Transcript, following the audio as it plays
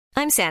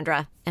I'm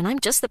Sandra, and I'm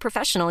just the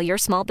professional your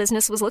small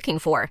business was looking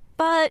for.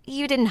 But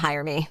you didn't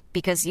hire me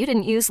because you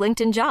didn't use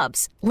LinkedIn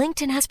Jobs.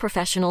 LinkedIn has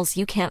professionals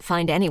you can't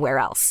find anywhere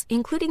else,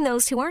 including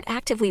those who aren't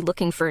actively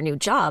looking for a new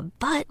job,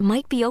 but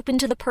might be open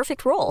to the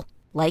perfect role,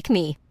 like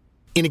me.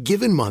 In a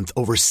given month,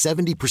 over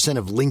 70%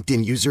 of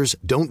LinkedIn users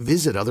don't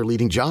visit other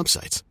leading job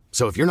sites.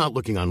 So if you're not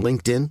looking on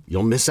LinkedIn,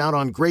 you'll miss out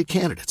on great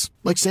candidates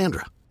like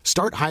Sandra.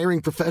 Start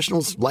hiring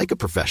professionals like a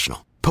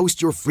professional.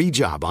 Post your free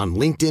job on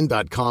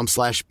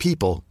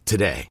linkedin.com/people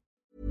today.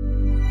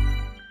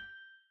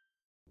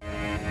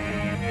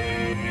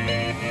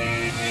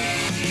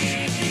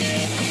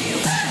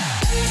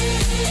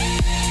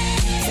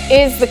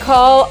 Is the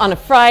call on a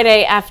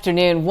Friday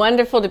afternoon.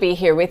 Wonderful to be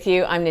here with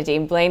you. I'm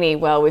Nadine Blaney.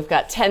 Well, we've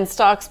got 10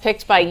 stocks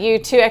picked by you,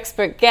 2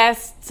 expert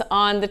guests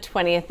on the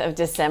 20th of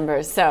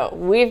December. So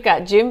we've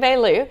got Junbei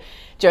Liu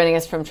joining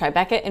us from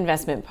Tribeca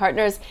Investment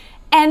Partners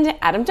and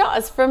Adam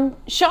Dawes from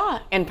Shaw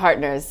and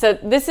Partners. So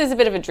this is a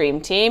bit of a dream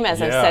team, as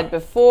I've said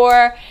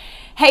before.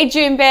 Hey,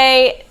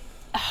 Junbei,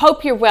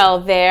 hope you're well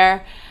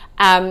there.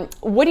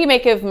 What do you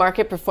make of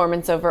market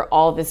performance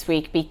overall this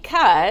week?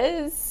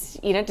 Because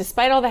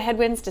despite all the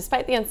headwinds,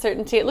 despite the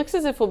uncertainty, it looks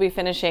as if we'll be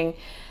finishing,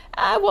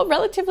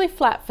 relatively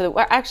flat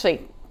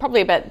actually probably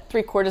about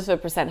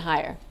 0.75%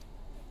 higher.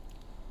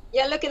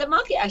 Yeah, look, the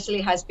market actually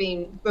has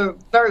been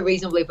very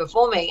reasonably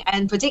performing,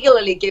 and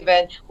particularly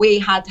given we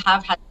have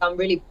had some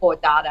really poor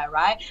data,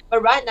 right?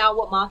 But right now,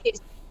 what market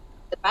is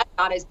the bad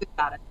data is good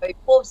data. So if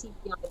poor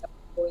CPI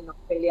in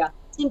Australia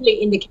simply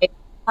indicates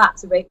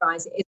perhaps the rate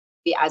rise is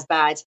be as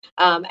bad.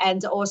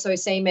 And also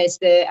same as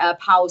the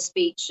Powell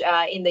speech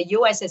in the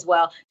US as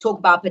well, talk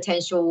about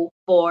potential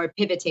for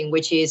pivoting,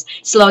 which is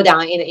slow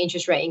down in the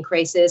interest rate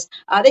increases.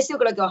 They're still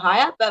going to go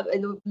higher, but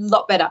a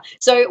lot better.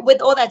 So with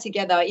all that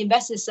together,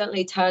 investors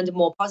certainly turned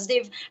more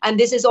positive. And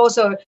this is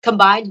also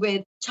combined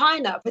with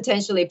China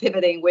potentially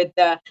pivoting with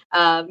the,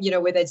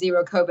 with a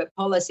zero COVID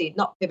policy,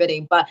 not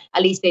pivoting, but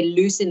at least they're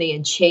loosening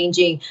and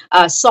changing,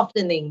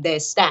 softening their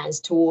stance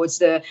towards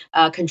the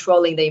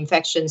controlling the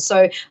infection.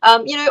 So,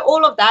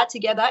 all of that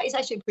together is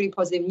actually pretty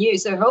positive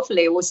news. So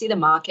hopefully we'll see the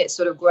market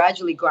sort of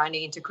gradually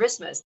grinding into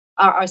Christmas.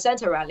 Our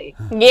Santa rally.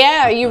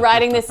 Yeah, are you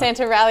riding the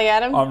Santa rally,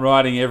 Adam? I'm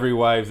riding every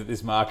wave that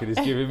this market is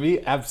giving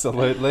me,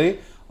 absolutely.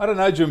 I don't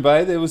know,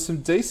 Junbei, there was some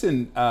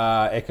decent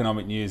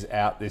economic news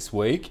out this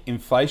week.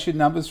 Inflation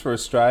numbers for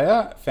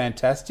Australia,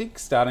 fantastic,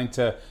 starting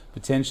to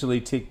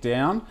potentially tick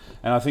down.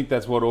 And I think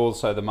that's what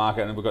also the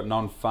market, and we've got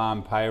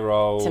non-farm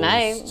payrolls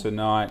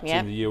tonight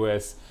in the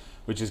US,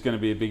 which is going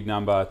to be a big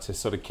number to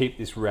sort of keep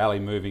this rally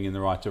moving in the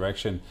right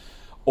direction.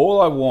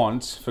 All I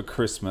want for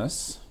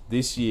Christmas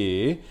this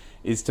year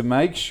is to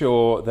make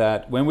sure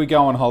that when we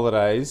go on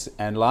holidays,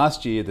 and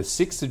last year the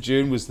 6th of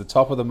June was the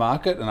top of the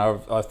market, and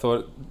I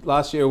thought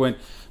last year I went,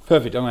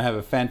 perfect, I'm going to have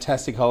a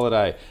fantastic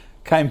holiday.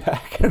 Came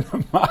back and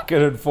the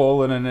market had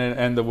fallen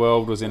and the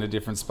world was in a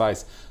different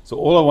space. So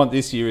all I want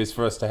this year is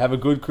for us to have a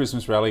good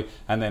Christmas rally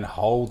and then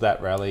hold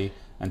that rally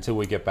until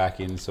we get back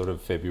in sort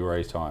of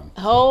February time.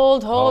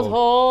 Hold.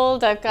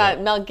 I've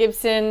got Mel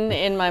Gibson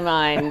in my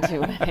mind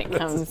when it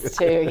comes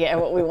to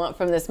what we want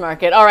from this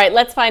market. All right,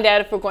 let's find out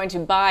if we're going to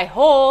buy,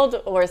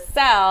 hold, or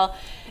sell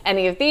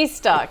any of these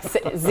stocks.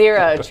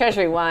 Xero,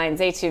 Treasury Wines,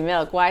 A2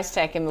 Milk,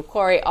 WiseTech, and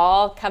Macquarie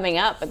all coming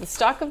up. But the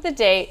stock of the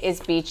day is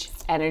Beach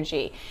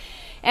Energy.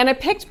 And I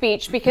picked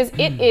Beach because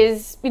it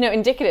is,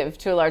 indicative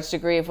to a large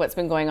degree of what's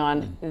been going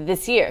on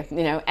this year.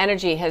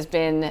 Energy has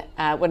been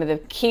one of the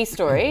key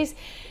stories.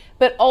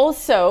 But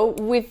also,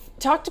 we've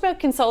talked about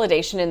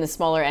consolidation in the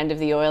smaller end of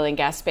the oil and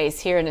gas space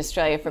here in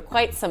Australia for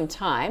quite some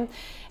time.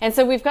 And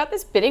so we've got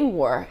this bidding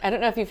war, I don't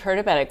know if you've heard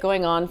about it,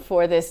 going on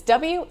for this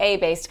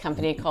WA-based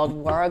company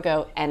called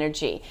Warrego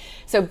Energy.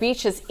 So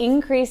Beach has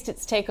increased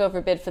its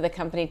takeover bid for the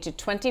company to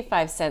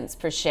 25 cents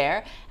per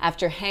share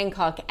after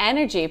Hancock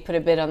Energy put a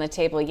bid on the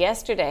table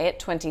yesterday at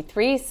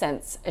 23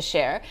 cents a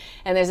share.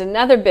 And there's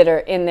another bidder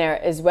in there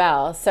as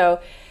well. So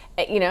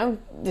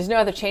there's no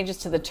other changes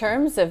to the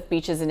terms of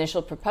Beach's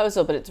initial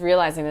proposal, but it's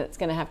realizing that it's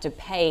going to have to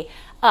pay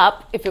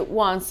up if it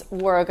wants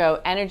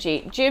Warrego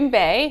Energy.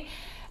 Junbei,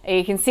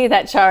 you can see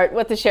that chart,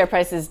 what the share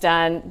price has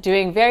done,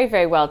 doing very,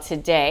 very well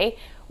today.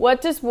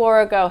 What does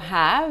Warrego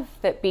have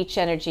that Beach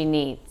Energy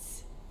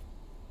needs?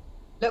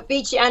 Look,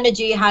 Beach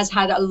Energy has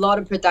had a lot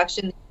of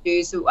production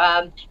issues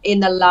in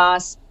the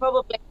last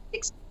probably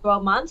 6 to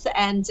 12 months,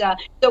 and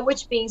so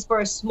which means for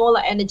a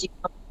smaller energy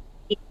company,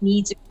 it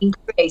needs to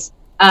increase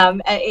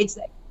its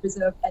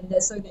reserve, and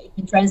so that it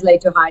can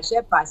translate to higher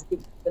share prices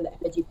given the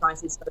energy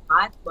price is so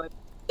high at the moment.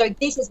 So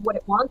this is what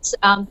it wants,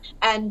 quite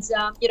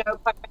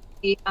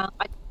frankly,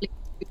 I think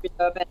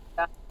reserve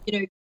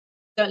and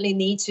certainly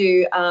need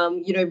to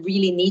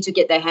really need to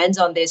get their hands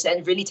on this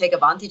and really take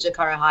advantage of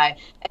current high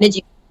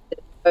energy.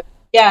 So,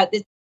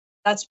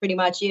 that's pretty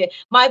much it.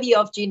 My view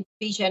of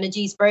Beach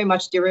Energy is very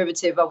much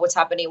derivative of what's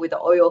happening with the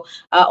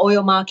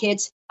oil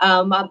market.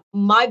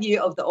 My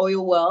view of the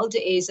oil world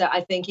is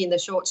I think in the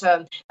short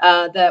term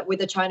that with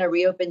the China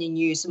reopening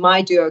news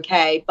might do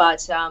okay,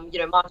 but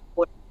market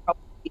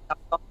probably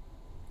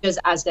just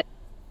as they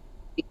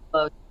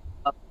close.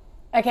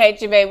 Okay,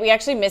 Jubei, we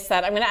actually missed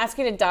that. I'm going to ask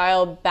you to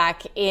dial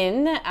back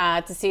in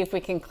to see if we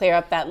can clear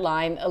up that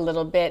line a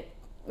little bit.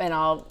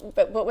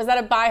 But was that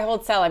a buy,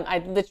 hold, sell? I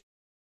literally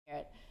hear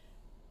it.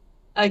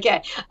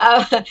 Okay,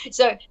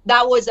 so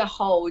that was a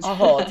hold. A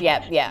hold,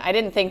 yeah. I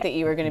didn't think that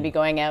you were going to be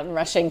going out and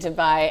rushing to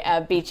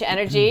buy Beach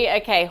Energy.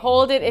 Okay,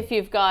 hold it if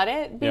you've got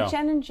it. Beach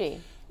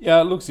Energy.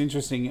 Yeah, it looks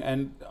interesting,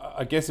 and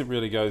I guess it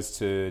really goes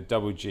to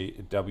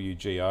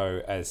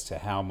WGO as to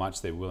how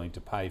much they're willing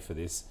to pay for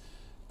this.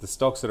 The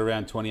stock's at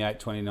around 28,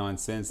 29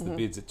 cents. The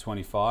bid's at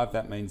 25.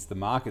 That means the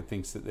market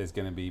thinks that there's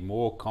going to be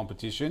more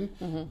competition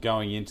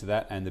going into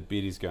that, and the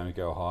bid is going to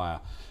go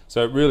higher.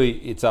 So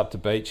it's up to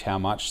Beach how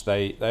much.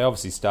 They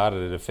obviously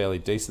started at a fairly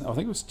decent, I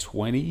think it was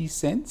 20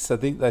 cents. I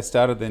think they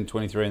started then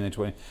 23 and then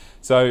 20.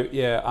 So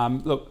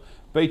look,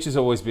 Beach has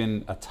always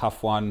been a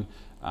tough one.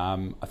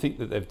 I think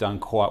that they've done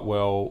quite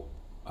well.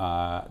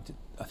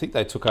 I think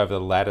they took over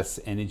the Lattice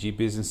energy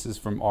businesses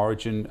from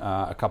Origin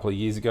a couple of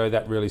years ago.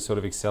 That really sort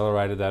of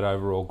accelerated that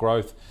overall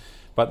growth.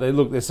 But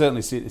they're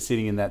certainly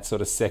sitting in that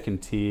sort of second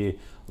tier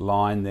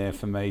line there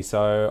for me.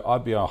 So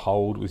I'd be on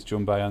hold with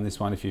Junbei on this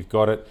one if you've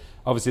got it.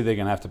 Obviously, they're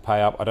going to have to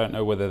pay up. I don't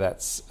know whether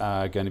that's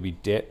going to be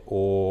debt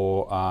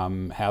or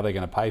how they're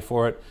going to pay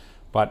for it.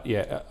 But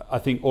yeah, I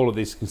think all of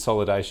this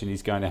consolidation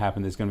is going to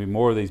happen. There's going to be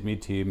more of these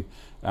mid-tier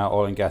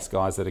oil and gas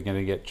guys that are going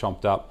to get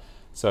chomped up.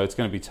 So it's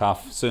going to be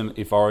tough. Soon,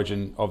 if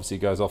Origin obviously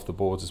goes off the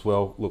boards as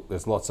well, look,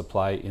 there's lots of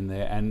play in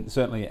there. And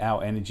certainly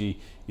our energy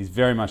is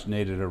very much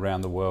needed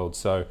around the world.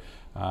 So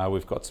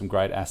we've got some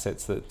great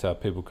assets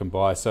that people can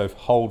buy. So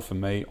hold for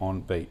me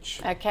on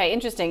Beach. Okay,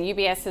 interesting.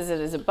 UBS says it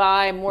as a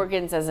buy,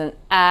 Morgan's as an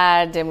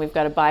add, and we've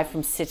got a buy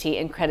from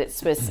Citi and Credit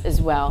Suisse as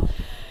well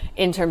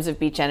in terms of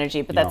Beach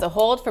Energy. But that's a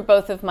hold for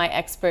both of my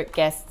expert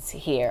guests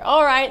here.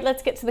 All right,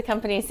 let's get to the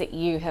companies that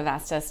you have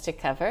asked us to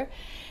cover.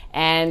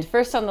 And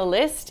first on the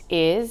list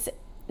is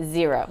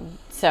Xero.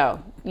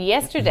 So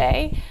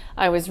yesterday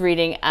I was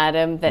reading,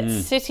 Adam, that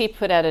Citi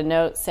put out a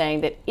note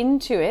saying that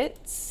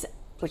Intuit's,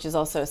 which is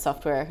also a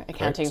software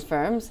accounting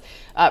firm's,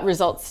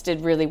 results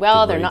did really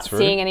well. They're not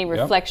seeing any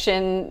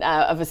reflection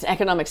of an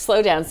economic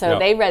slowdown. So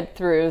they read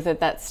through that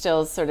that's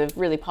still sort of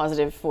really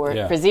positive for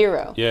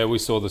Xero. Yeah, we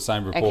saw the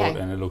same report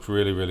and it looked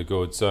really, really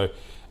good. So,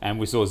 and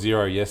we saw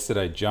Xero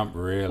yesterday jump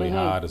really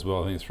hard as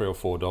well. I think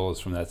 $3 or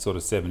 $4 from that sort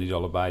of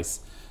 $70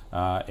 base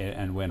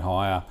and went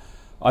higher.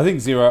 I think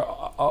Xero,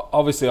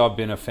 obviously I've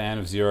been a fan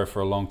of Xero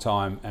for a long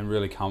time and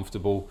really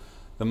comfortable.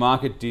 The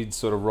market did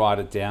sort of write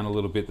it down a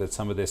little bit that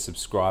some of their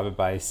subscriber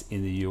base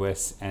in the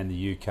US and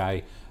the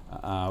UK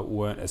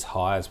weren't as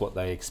high as what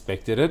they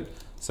expected it.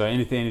 So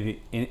if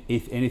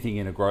anything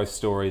in a growth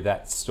story,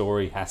 that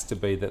story has to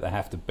be that they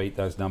have to beat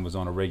those numbers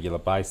on a regular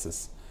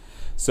basis.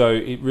 So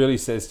it really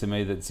says to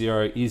me that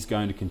Xero is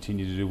going to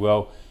continue to do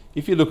well.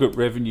 If you look at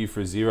revenue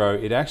for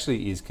Xero, it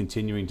actually is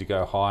continuing to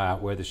go higher,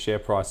 where the share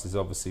price has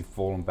obviously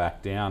fallen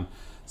back down.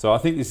 So I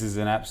think this is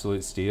an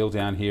absolute steal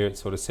down here at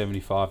sort of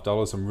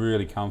 $75. I'm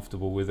really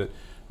comfortable with it,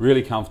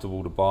 really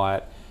comfortable to buy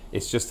it.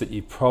 It's just that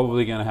you're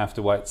probably going to have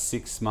to wait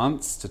 6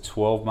 months to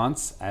 12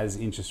 months as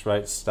interest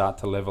rates start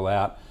to level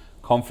out.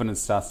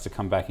 Confidence starts to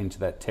come back into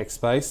that tech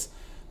space.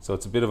 So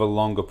it's a bit of a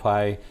longer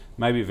play,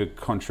 maybe of a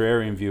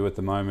contrarian view at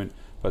the moment,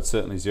 but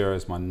certainly Xero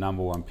is my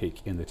number one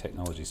pick in the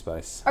technology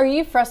space. Are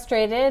you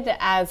frustrated,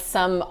 as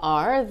some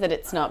are, that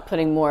it's not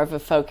putting more of a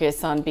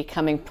focus on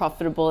becoming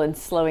profitable and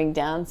slowing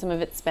down some of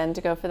its spend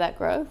to go for that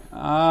growth?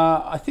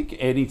 I think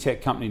any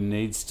tech company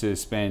needs to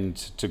spend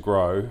to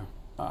grow.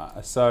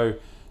 So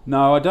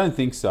no, I don't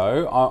think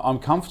so. I'm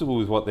comfortable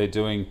with what they're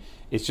doing.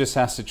 It just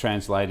has to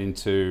translate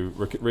into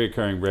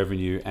reoccurring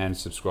revenue and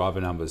subscriber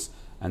numbers.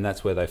 And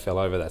that's where they fell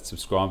over, that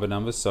subscriber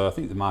numbers. So I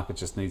think the market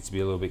just needs to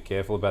be a little bit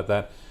careful about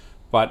that.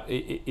 But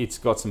it's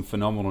got some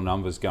phenomenal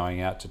numbers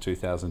going out to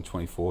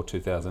 2024,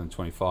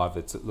 2025.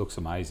 It looks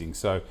amazing.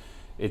 So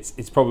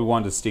it's probably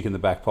one to stick in the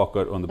back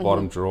pocket on the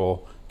bottom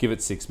drawer. Give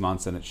it 6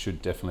 months and it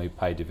should definitely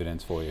pay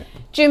dividends for you.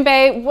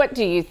 Junbei, what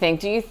do you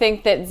think? Do you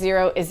think that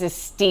Xero is a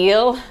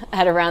steal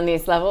at around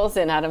these levels,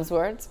 in Adam's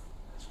words?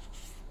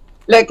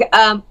 Look,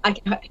 I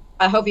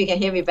hope you can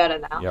hear me better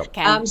now.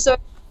 Yep. So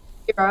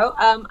Xero,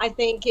 I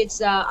think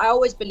it's, I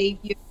always believe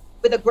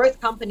with a growth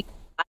company,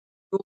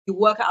 you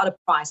work out a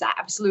price, an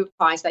absolute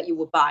price that you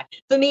would buy.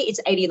 For me, it's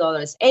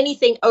 $80.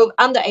 Anything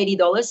under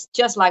 $80,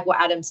 just like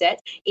what Adam said,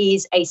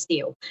 is a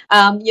steal.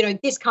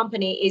 This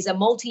company is a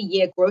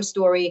multi-year growth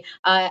story,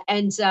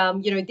 and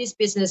this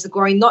business is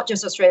growing not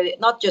just Australia,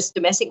 not just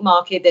domestic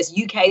market. There's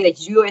UK,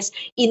 there's US,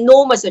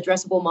 enormous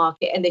addressable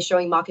market, and they're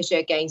showing market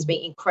share gains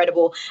being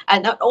incredible.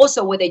 And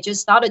also, what they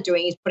just started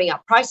doing is putting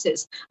up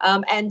prices,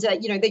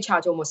 they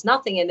charge almost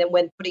nothing, and then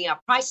when putting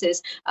up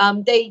prices,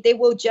 they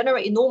will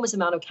generate enormous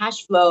amount of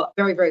cash flow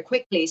very, very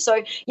quickly.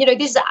 So,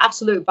 this is an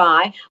absolute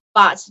buy,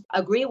 but I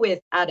agree with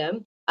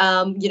Adam.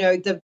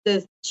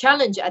 The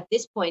challenge at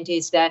this point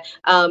is that,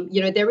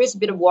 there is a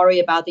bit of worry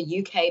about the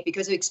UK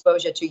because of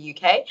exposure to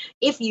UK.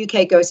 If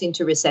UK goes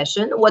into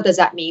recession, what does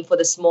that mean for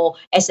the small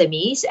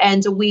SMEs?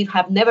 And we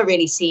have never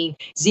really seen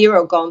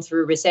Xero gone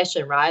through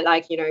recession, right?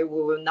 Like,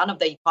 none of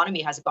the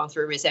economy has gone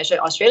through recession.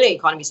 Australian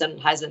economy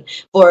hasn't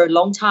for a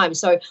long time.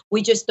 So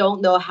we just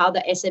don't know how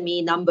the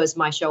SME numbers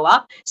might show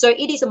up. So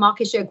it is a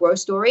market share growth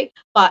story.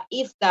 But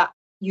if that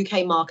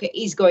UK market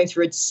is going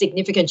through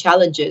significant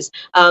challenges,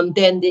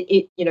 then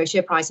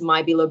share price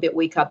might be a little bit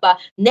weaker. But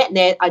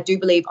net, I do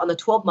believe on the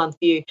 12-month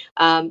view,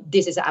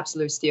 this is an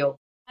absolute steal.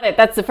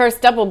 That's the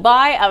first double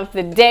buy of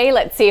the day.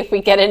 Let's see if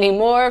we get any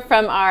more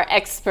from our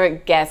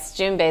expert guests,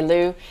 Junbei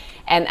Liu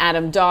and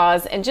Adam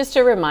Dawes. And just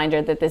a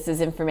reminder that this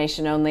is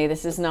information only.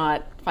 This is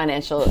not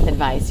financial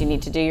advice. You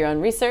need to do your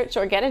own research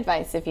or get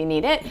advice if you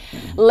need it.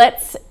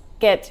 Let's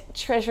get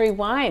Treasury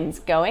Wines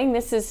going.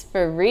 This is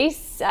for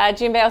Reese.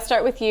 Junbei, I'll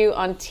start with you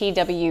on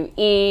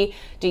TWE.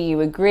 Do you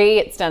agree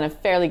it's done a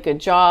fairly good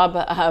job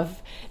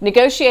of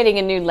negotiating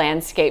a new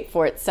landscape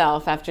for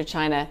itself after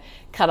China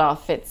cut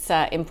off its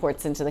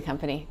imports into the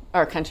country,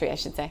 I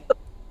should say?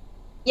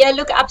 Yeah,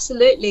 look,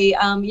 absolutely.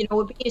 We've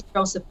been a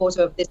strong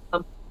supporter of this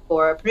company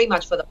for pretty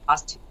much for the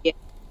past 2 years.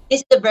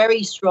 This is a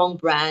very strong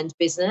brand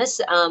business,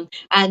 and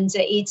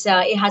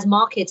it has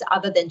markets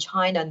other than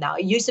China now.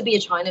 It used to be a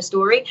China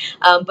story,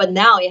 but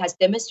now it has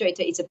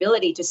demonstrated its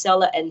ability to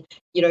sell it and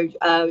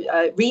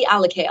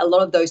reallocate a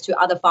lot of those to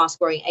other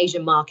fast-growing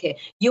Asian market.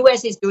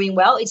 US is doing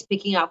well; it's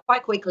picking up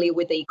quite quickly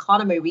with the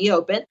economy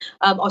reopen.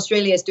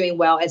 Australia is doing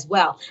well as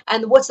well,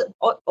 and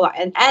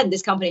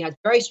this company has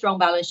very strong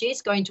balance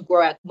sheets, going to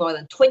grow at more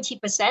than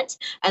 20%,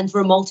 and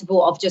for a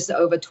multiple of just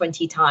over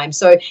 20 times.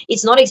 So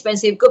it's not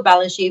expensive, good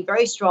balance sheet,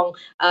 very strong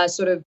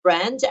sort of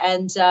brand,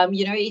 and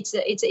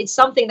it's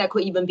something that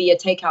could even be a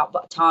takeout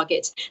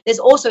target. There's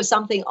also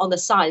something on the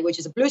side which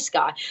is a blue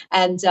sky,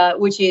 and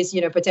which is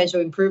potential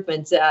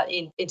improvement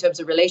in terms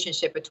of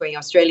relationship between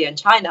Australia and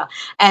China.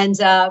 And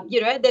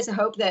there's a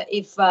hope that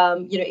if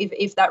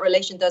that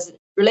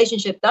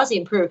relationship does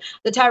improve,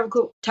 the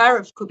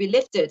tariff could be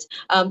lifted,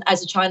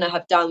 as China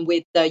have done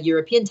with the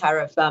European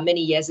tariff many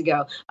years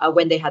ago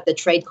when they had the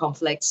trade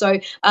conflict. So,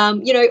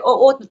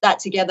 all of that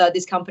together,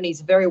 this company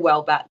is very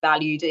well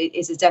valued. It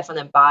is a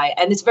definite buy,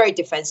 and it's very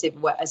defensive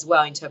as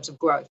well in terms of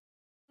growth.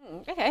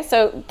 Okay,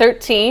 so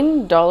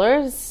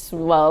 $13,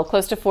 well,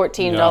 close to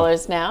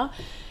 $14 now.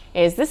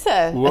 Is this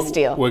a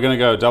steal? We're going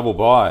to go double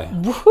buy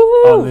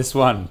on this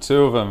one.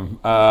 Two of them.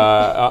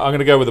 I'm going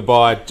to go with a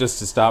buy just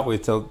to start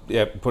with to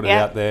put it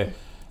out there.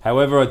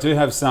 However, I do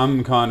have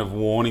some kind of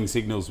warning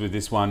signals with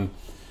this one.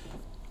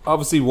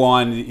 Obviously,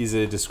 wine is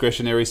a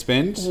discretionary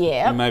spend.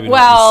 Yeah. Maybe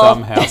not in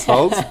some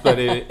households, but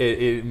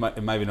it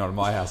maybe not in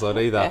my household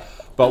either. Yeah.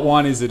 But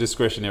wine is a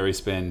discretionary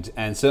spend,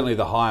 and certainly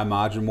the higher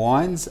margin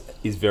wines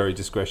is very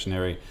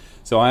discretionary.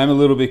 So I am a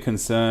little bit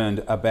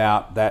concerned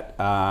about that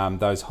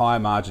those higher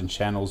margin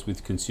channels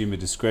with consumer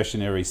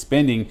discretionary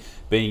spending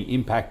being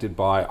impacted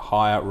by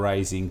higher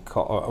rising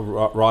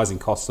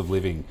costs of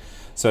living.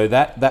 So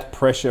that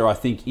pressure, I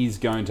think, is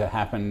going to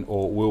happen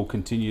or will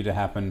continue to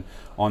happen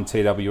on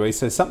TWE.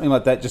 So something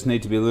like that just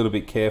need to be a little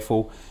bit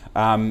careful.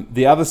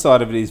 The other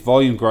side of it is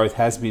volume growth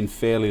has been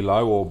fairly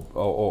low,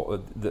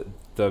 or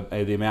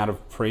the amount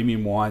of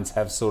premium wines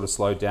have sort of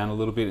slowed down a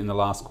little bit in the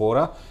last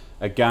quarter.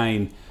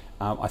 Again,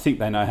 I think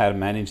they know how to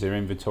manage their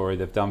inventory.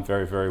 They've done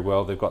very, very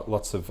well. They've got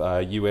lots of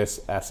US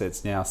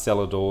assets now,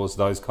 cellar doors,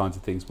 those kinds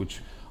of things,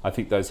 which I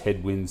think those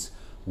headwinds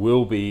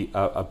will be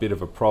a bit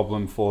of a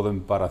problem for them,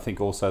 but I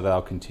think also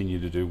they'll continue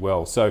to do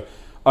well. So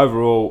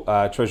overall,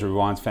 Treasury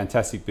Wines,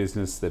 fantastic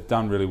business. They've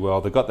done really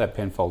well. They've got that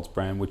Penfolds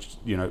brand, which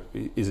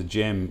is a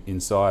gem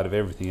inside of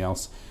everything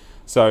else.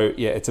 So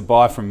yeah, it's a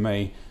buy from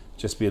me.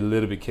 Just be a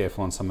little bit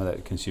careful on some of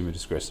that consumer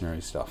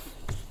discretionary stuff.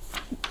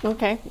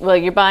 Okay, well,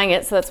 you're buying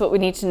it, so that's what we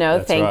need to know.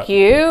 That's Thank right.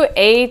 you.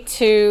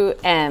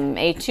 A2M,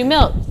 A2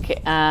 Milk.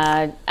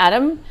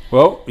 Adam?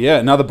 Well, yeah,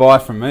 another buy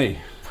from me.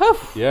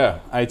 Poof. Yeah,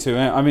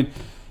 A2M. I mean,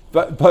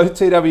 but both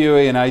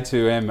TWE and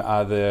A2M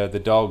are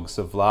the dogs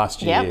of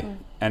last year. Yep.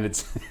 And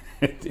it's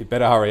you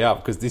better hurry up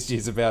because this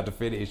year's about to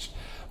finish.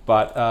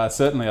 But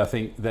certainly I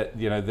think that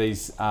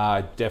these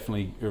are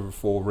definitely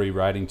for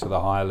re-rating to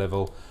the higher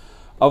level.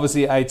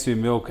 Obviously, A2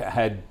 Milk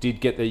did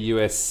get the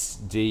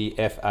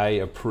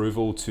USDFA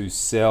approval to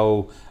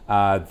sell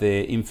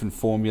their infant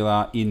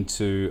formula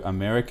into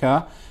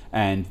America,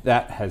 and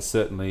that has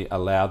certainly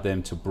allowed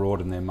them to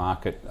broaden their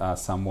market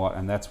somewhat,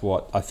 and that's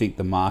what I think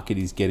the market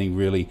is getting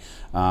really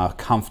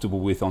comfortable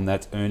with on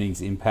that earnings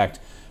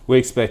impact. We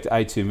expect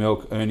A2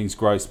 Milk earnings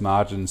gross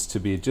margins to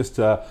be just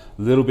a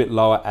little bit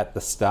lower at the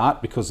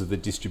start because of the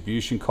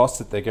distribution costs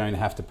that they're going to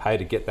have to pay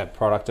to get that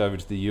product over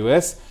to the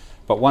US.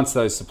 But once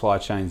those supply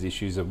chains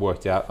issues are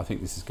worked out, I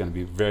think this is going to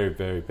be very,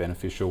 very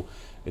beneficial.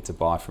 It's a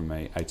buy from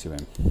me,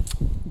 A2M.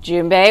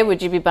 Junbei,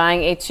 would you be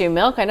buying A2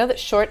 Milk? I know that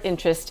short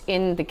interest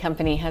in the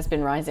company has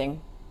been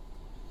rising.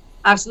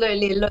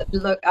 Absolutely.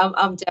 Look,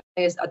 I'm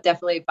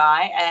definitely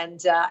buy,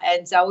 and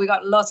we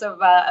got lots of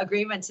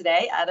agreement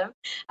today, Adam.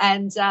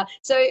 And so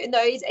no,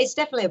 it's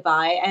definitely a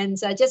buy. And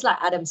just like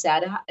Adam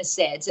said,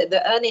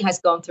 the earning has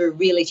gone through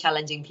really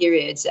challenging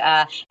periods,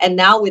 and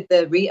now with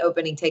the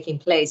reopening taking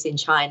place in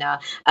China,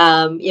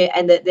 yeah,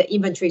 and the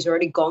inventory's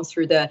already gone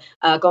through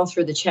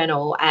the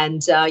channel,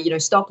 and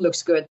stock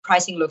looks good,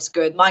 pricing looks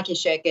good, market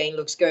share gain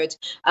looks good,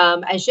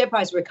 and share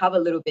price recover a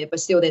little bit, but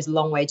still there's a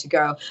long way to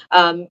go.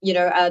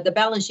 The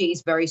balance sheet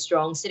is very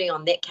strong, sitting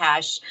on net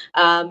cash,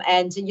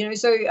 and so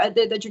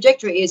the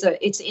trajectory is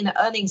it's in an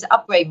earnings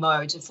upgrade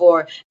mode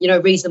for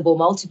reasonable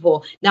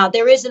multiple. Now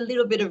there is a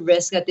little bit of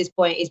risk at this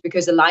point, is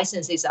because the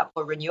license is up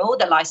for renewal,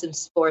 the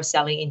license for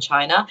selling in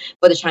China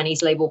for the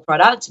Chinese label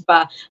product,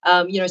 but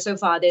so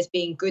far there's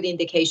been good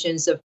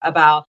indications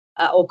about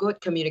or good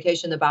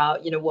communication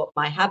about what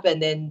might happen.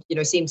 Then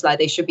seems like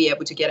they should be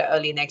able to get it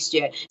early next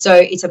year, so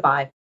it's a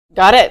buy.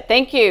 Got it.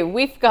 Thank you.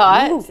 We've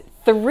got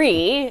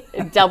 3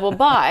 double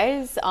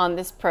buys on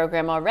this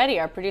program already.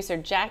 Our producer,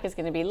 Jack, is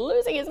going to be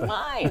losing his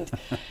mind.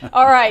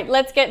 All right,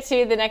 let's get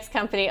to the next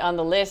company on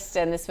the list.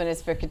 And this one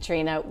is for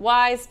Katrina.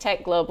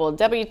 WiseTech Global,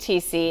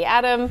 WTC.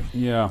 Adam,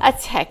 yeah, a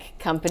tech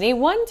company.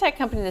 One tech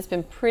company that's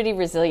been pretty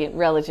resilient,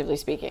 relatively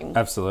speaking.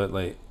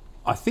 Absolutely.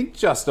 I think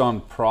just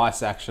on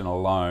price action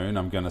alone,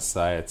 I'm going to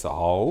say it's a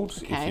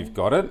hold if you've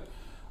got it.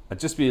 I'd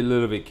just be a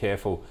little bit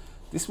careful.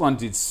 This one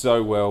did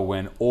so well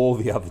when all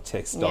the other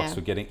tech stocks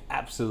were getting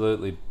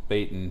absolutely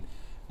beaten,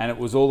 and it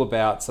was all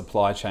about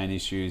supply chain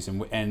issues,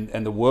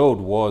 and the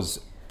world was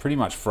pretty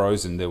much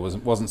frozen. There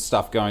wasn't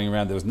stuff going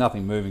around. There was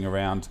nothing moving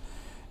around,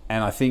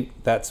 and I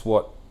think that's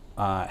what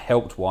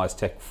helped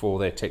WiseTech for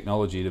their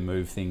technology to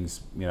move things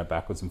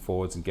backwards and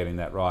forwards and getting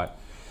that right.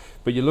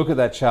 But you look at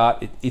that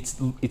chart,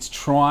 it's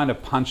trying to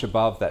punch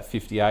above that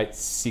 $58,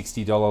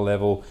 $60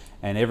 level,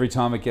 and every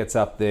time it gets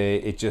up there,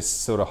 it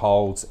just sort of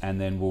holds, and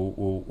then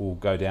we'll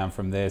go down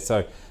from there.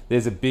 So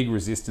there's a big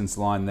resistance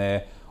line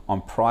there. On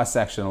price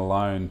action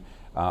alone,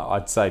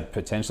 I'd say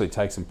potentially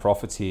take some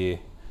profits here.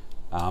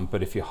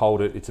 But if you hold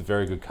it, it's a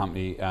very good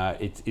company.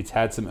 It's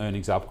had some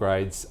earnings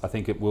upgrades. I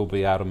think it will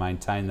be able to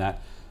maintain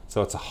that.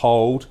 So it's a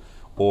hold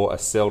or a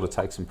sell to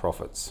take some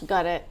profits.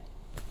 Got it.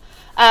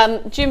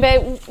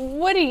 Junbei,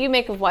 what do you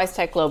make of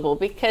WiseTech Global?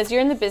 Because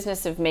you're in the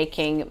business of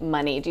making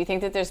money. Do you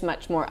think that there's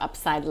much more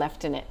upside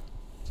left in it?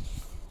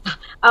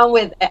 I'm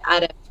with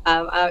Adam.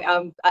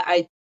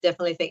 I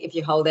definitely think if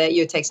you hold it,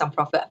 you take some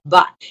profit,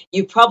 but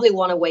you probably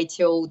want to wait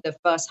till the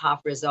first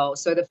half result.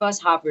 So the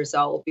first half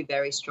result will be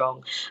very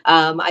strong.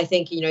 I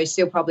think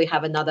still probably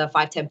have another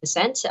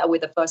 5-10%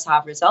 with the first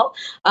half result.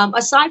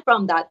 Aside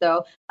from that,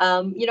 though,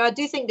 I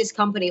do think this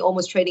company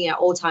almost trading at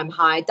all-time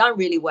high, done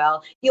really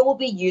well. It will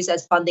be used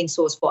as funding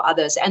source for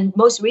others. And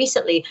most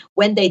recently,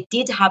 when they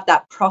did have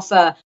that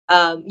proffer,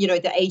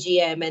 the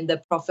AGM and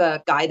the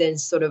proffer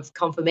guidance sort of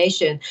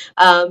confirmation,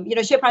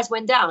 share price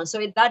went down.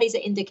 So that is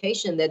an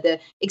indication that the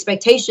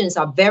expectations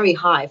are very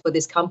high for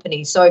this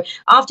company. So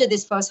after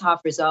this first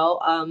half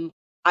result,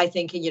 I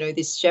think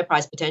this share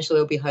price potentially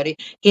will be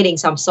hitting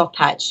some soft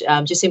patch,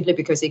 just simply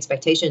because the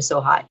expectation is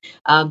so high.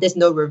 There's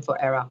no room for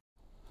error.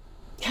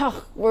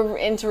 Oh, we're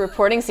into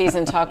reporting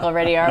season talk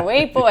already, are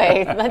we?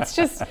 Boy, let's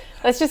just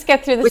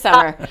get through the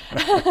summer.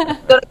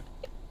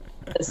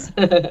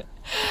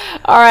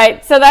 All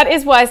right, so that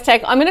is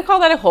WiseTech. I'm going to call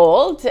that a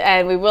hold,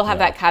 and we will have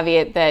that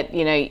caveat that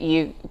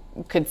you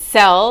could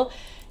sell,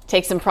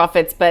 take some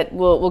profits, but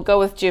we'll go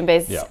with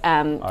Junbei's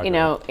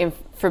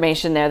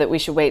information there that we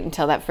should wait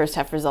until that first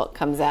half result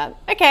comes out.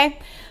 Okay,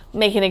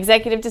 making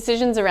executive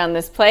decisions around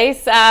this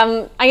place.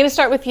 I'm going to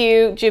start with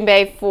you,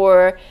 Junbei,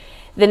 for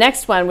the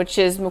next one, which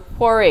is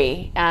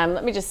Macquarie.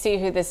 Let me just see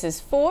who this is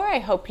for. I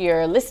hope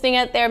you're listening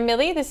out there,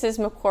 Millie. This is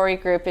Macquarie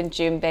Group and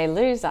Junbei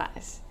Liu's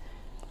eyes.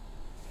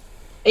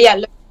 Yeah,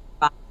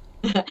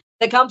 look,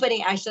 the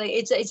company actually,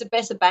 it's a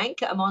better bank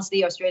amongst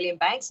the Australian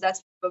banks,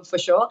 that's for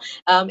sure.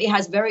 It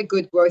has very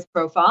good growth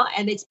profile,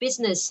 and its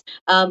business,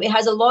 it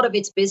has a lot of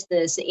its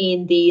business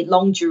in the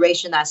long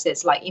duration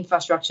assets like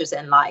infrastructures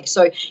and like.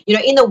 So,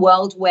 in a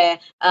world where,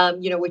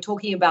 we're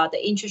talking about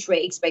the interest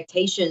rate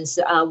expectations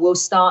will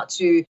start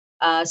to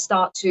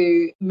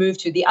move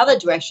to the other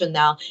direction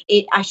now,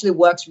 it actually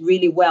works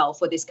really well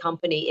for this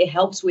company. It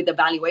helps with the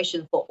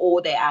valuation for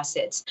all their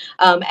assets.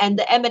 And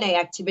the M&A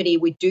activity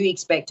we do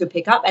expect to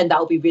pick up, and that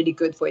will be really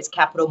good for its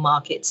capital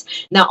markets.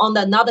 Now, on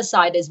the other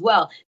side as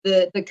well,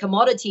 the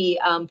commodity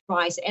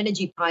price,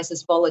 energy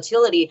prices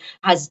volatility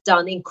has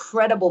done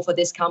incredible for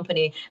this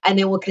company, and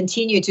they will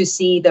continue to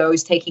see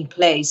those taking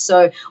place.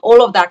 So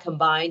all of that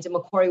combined,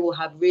 Macquarie will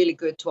have really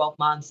good 12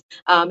 months.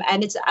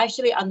 And it's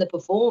actually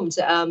underperformed,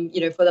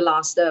 for the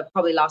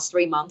last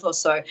 3 months or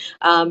so,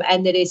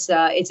 and it's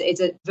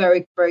a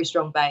very, very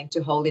strong bank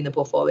to hold in the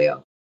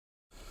portfolio.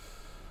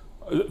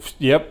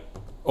 Yep,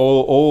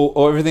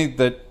 all everything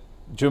that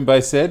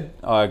Junbei said,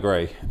 I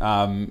agree.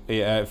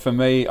 For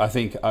me, I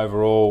think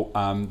overall,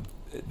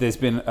 there's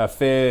been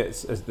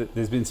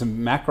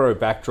some macro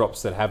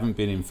backdrops that haven't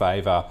been in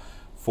favour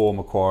for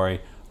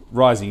Macquarie: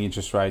 rising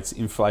interest rates,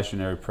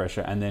 inflationary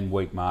pressure, and then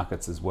weak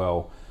markets as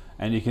well.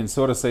 And you can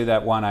sort of see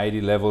that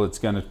 180 level. It's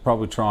going to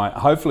probably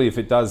hopefully if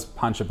it does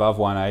punch above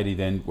 180,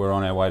 then we're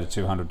on our way to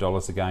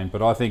 $200 again.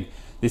 But I think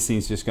this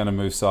thing's just going to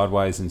move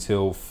sideways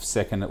until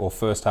second or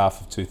first half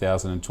of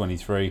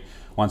 2023,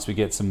 once we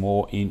get some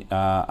more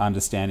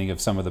understanding of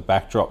some of the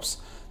backdrops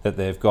that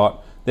they've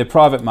got. Their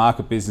private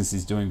market business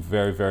is doing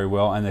very, very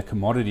well, and their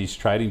commodities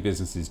trading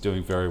business is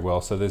doing very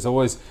well. So there's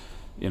always,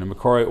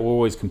 Macquarie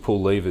always can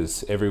pull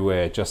levers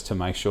everywhere just to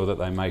make sure that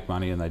they make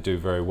money, and they do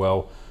very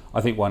well. I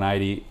think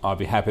 180, I'd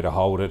be happy to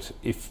hold it.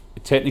 If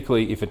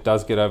it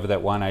does get over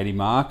that 180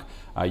 mark,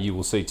 you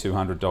will see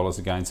 $200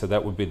 again. So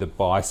that would be the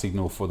buy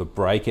signal for the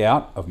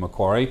breakout of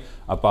Macquarie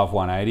above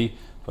 180.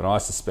 But I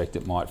suspect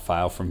it might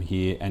fail from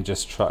here and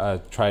just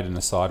trade in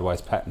a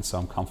sideways pattern, so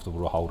I'm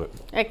comfortable to hold it.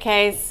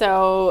 Okay,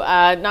 so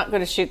not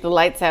going to shoot the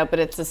lights out, but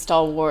it's a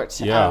stalwart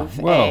of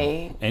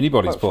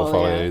anybody's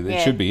portfolio.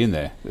 It should be in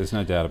there. There's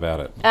no doubt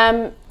about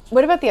it.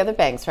 What about the other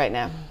banks right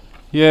now?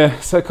 Yeah,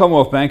 so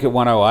Commonwealth Bank at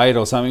 108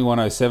 or something,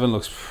 107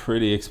 looks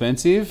pretty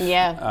expensive.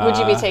 Yeah, would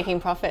you be taking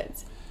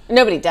profits?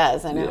 Nobody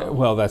does, I know. Yeah,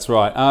 well, that's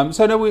right.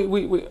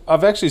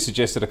 I've actually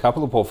suggested a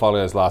couple of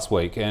portfolios last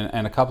week,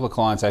 and a couple of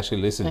clients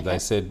actually listened. Okay. They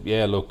said,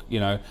 yeah, look,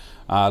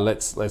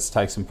 let's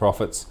take some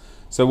profits.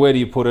 So where do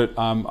you put it?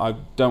 I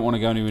don't want to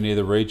go anywhere near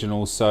the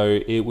regionals, so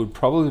it would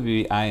probably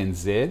be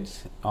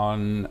ANZ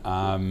on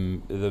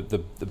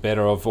the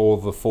better of all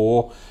the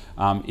four.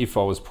 If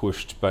I was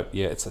pushed, but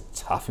yeah, it's a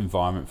tough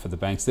environment for the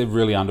banks. They've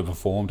really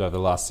underperformed over the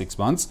last 6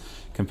 months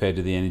compared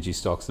to the energy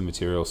stocks, the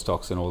material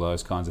stocks, and all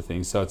those kinds of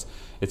things. So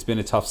it's been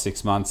a tough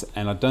 6 months,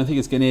 and I don't think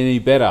it's going to get any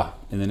better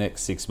in the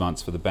next 6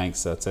 months for the banks.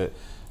 So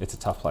it's a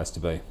tough place to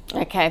be.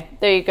 Okay,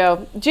 there you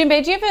go.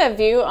 Junbei, do you have a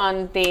view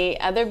on the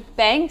other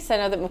banks? I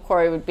know that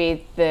Macquarie would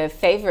be the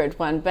favoured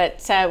one,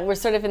 but we're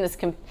sort of in this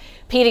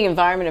competing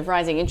environment of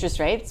rising interest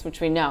rates,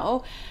 which we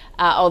know.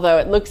 Although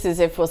it looks as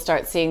if we'll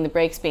start seeing the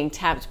brakes being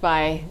tapped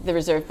by the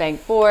Reserve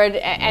Bank Board,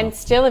 and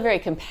still a very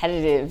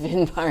competitive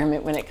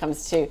environment when it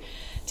comes to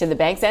the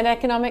banks, and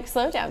economic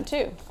slowdown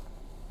too.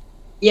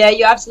 Yeah,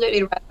 you're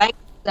absolutely right.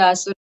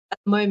 Banks at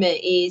the moment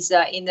is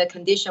in the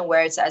condition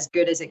where it's as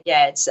good as it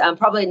gets.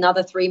 Probably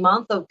another 3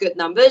 months of good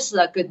numbers,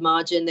 like good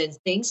margin and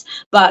things.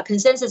 But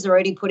consensus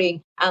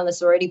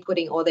analysts already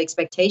putting all the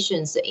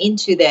expectations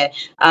into their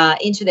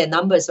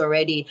numbers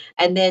already,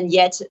 and then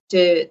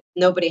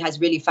nobody has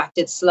really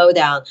factored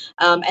slowdown.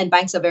 And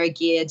banks are very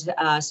geared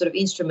sort of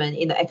instrument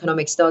in the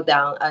economic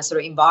slowdown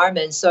sort of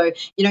environment. So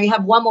you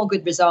have one more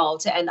good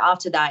result, and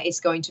after that, it's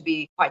going to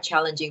be quite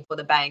challenging for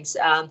the banks.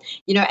 And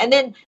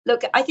then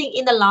look, I think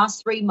in the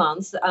last 3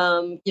 months,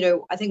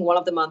 I think one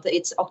of the months,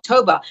 it's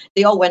October,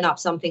 they all went up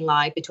something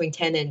like between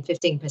 10 and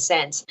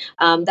 15%.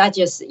 That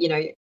just,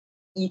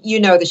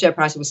 the share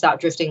price will start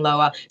drifting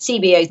lower.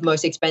 CBA is the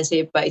most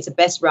expensive, but it's the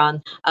best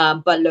run.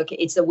 But look,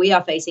 we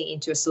are facing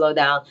into a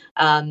slowdown.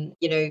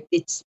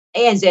 It's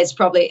ANZ is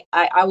probably,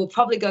 I will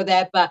probably go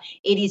there, but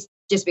it is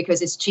just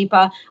because it's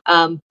cheaper.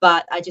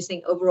 But I just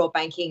think overall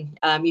banking,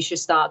 you should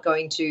start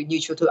going to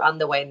neutral to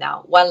underweight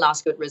now. One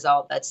last good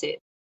result, that's it.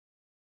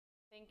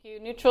 Thank you.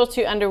 Neutral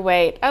to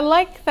underweight. I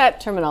like that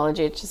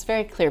terminology. It's just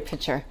very clear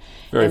picture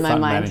in my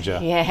mind. Manager.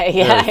 Yeah,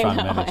 very fun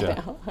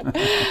manager. I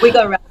know. We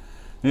go around.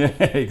 Yeah,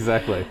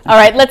 exactly. All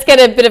right, let's get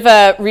a bit of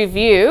a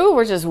review.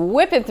 We're just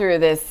whipping through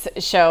this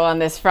show on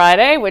this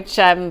Friday, which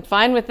I'm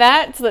fine with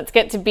that. So let's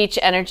get to Beach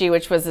Energy,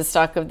 which was the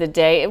stock of the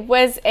day. It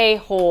was a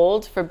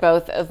hold for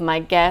both of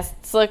my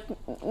guests. Look,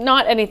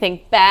 not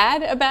anything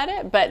bad about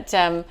it, but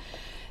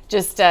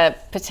just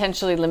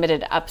potentially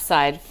limited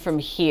upside from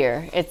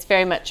here. It's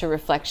very much a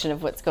reflection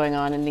of what's going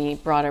on in the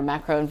broader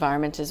macro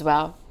environment as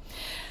well.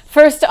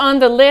 First on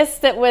the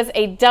list, that was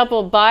a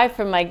double buy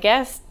from my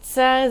guests,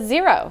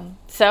 Xero.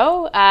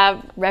 So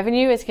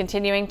revenue is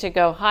continuing to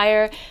go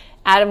higher.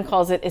 Adam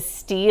calls it a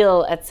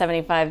steal at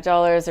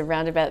 $75,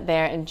 around about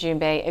there, and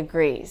Junbei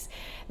agrees.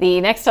 The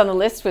next on the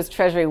list was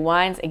Treasury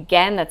Wines.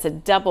 Again, that's a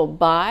double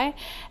buy.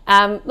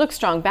 Looks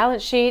strong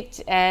balance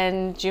sheet,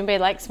 and Junbei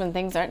likes when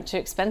things aren't too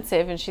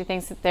expensive, and she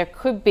thinks that there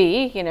could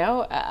be,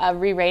 a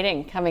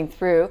re-rating coming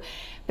through,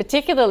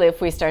 particularly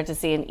if we start to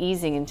see an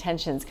easing in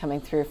tensions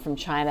coming through from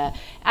China.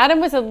 Adam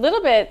was a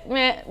little bit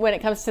meh when it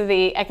comes to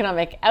the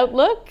economic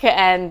outlook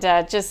and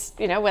just,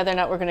 whether or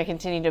not we're going to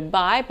continue to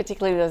buy,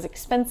 particularly those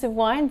expensive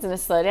wines in a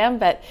slowdown,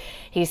 but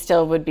he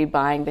still would be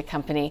buying the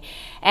company.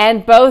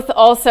 And both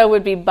also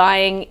would be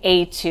buying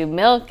A2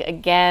 Milk.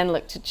 Again,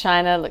 look to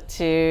China, look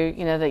to,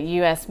 the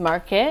U.S.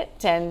 market,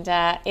 and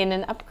in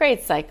an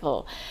upgrade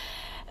cycle.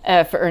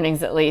 For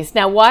earnings at least.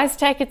 Now,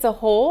 WiseTech, it's a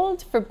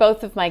hold for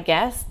both of my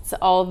guests,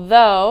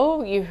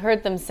 although you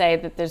heard them say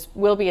that there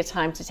will be a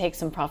time to take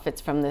some profits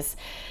from this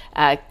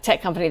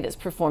tech company that's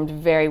performed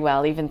very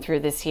well even through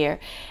this year.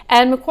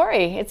 And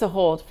Macquarie, it's a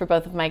hold for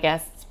both of my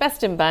guests.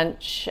 Best in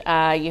bunch.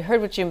 You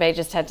heard what Junbei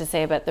just had to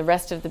say about the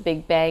rest of the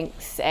big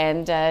banks,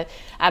 and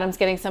Adam's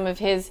getting some of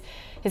his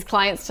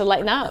clients to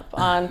lighten up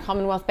on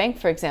Commonwealth Bank,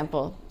 for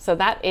example. So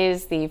that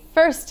is the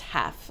first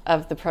half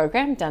of the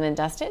program done and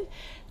dusted.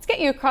 Let's get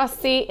you across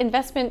the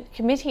investment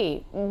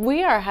committee.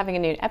 We are having a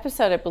new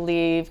episode, I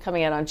believe,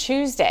 coming out on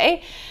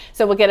Tuesday.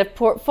 So we'll get a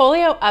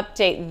portfolio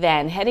update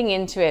then. Heading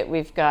into it,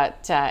 we've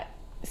got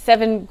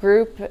Seven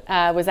Group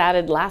was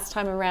added last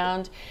time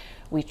around.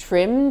 We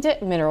trimmed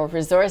Mineral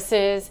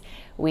Resources.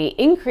 We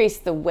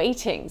increased the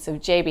weightings of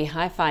JB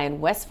Hi-Fi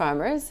and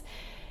Wesfarmers.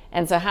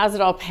 And so how's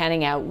it all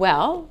panning out?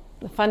 Well,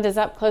 the fund is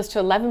up close to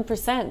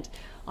 11%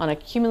 on a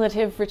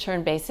cumulative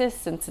return basis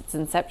since its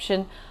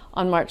inception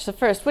on March the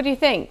 1st. What do you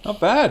think? Not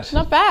bad.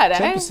 Not bad,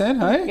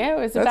 10%, hey? Yeah, it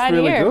was a That's bad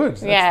really year. good.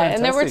 That's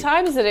and there were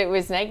fantastic. times that it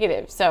was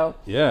negative. So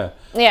Yeah.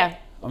 yeah.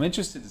 I'm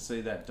interested to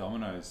see that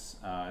Domino's.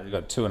 They've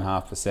got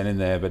 2.5% in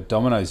there, but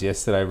Domino's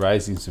yesterday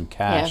raising some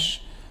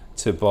cash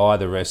to buy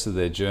the rest of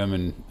their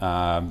German.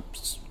 I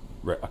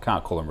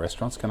can't call them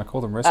restaurants. Can I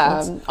call them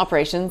restaurants?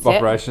 Operations.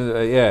 Operations.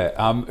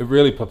 It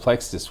really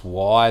perplexed us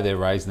why they're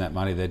raising that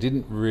money. They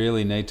didn't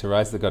really need to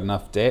raise. They've got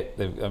enough debt.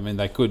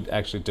 They could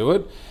actually do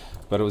it,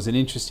 but it was an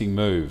interesting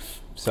move.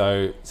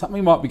 So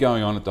something might be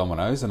going on at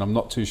Domino's, and I'm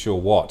not too sure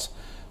what.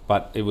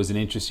 But it was an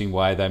interesting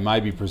way. They may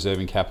be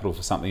preserving capital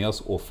for something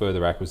else or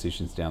further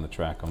acquisitions down the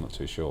track. I'm not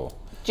too sure.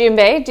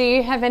 Junbei, do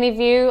you have any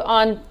view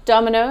on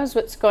Domino's?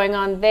 What's going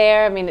on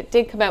there? I mean, it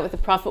did come out with a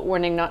profit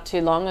warning not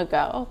too long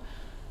ago.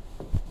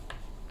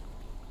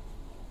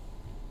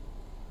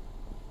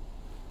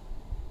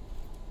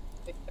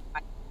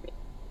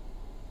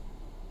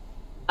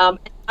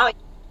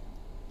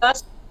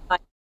 First,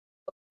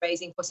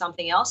 raising for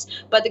something else.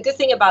 But the good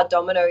thing about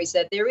Domino is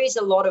that there is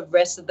a lot of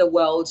rest of the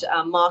world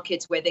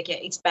markets where they can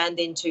expand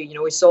into.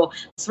 We saw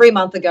 3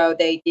 months ago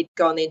they did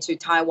gone into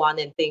Taiwan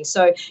and things.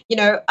 So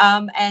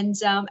and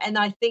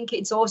I think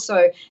it's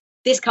also,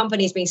 this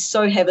company has been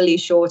so heavily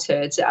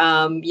shorted.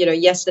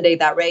 Yesterday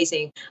that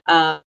raising,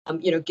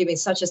 giving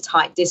such a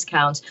tight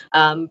discount,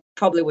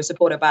 probably was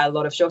supported by a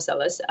lot of short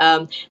sellers.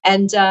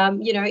 It's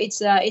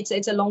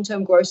a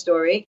long-term growth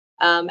story.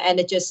 And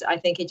I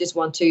think it just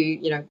want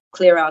to,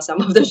 clear out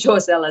some of the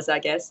short sellers, I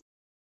guess.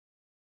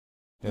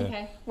 Yeah.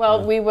 Okay.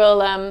 Well, we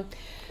will.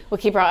 We'll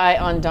keep our eye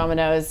on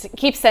Domino's.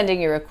 Keep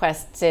sending your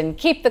requests in.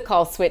 Keep the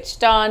call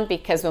switched on,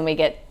 because when we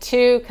get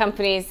 2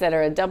 companies that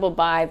are a double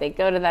buy, they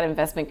go to that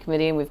investment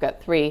committee, and we've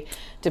got 3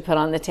 to put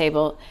on the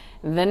table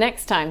the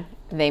next time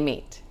they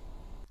meet.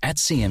 At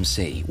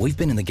CMC, we've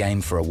been in the game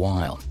for a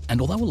while,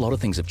 and although a lot of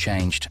things have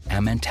changed, our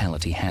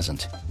mentality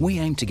hasn't. We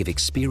aim to give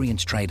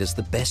experienced traders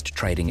the best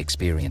trading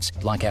experience,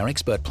 like our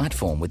expert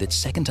platform with its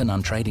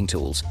second-to-none trading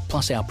tools.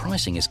 Plus, our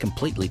pricing is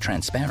completely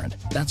transparent.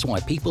 That's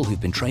why people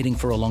who've been trading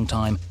for a long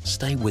time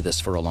stay with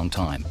us for a long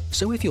time.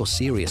 So if you're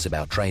serious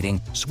about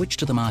trading, switch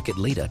to the market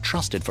leader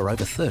trusted for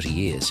over 30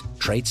 years.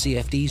 Trade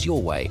CFDs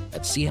your way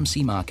at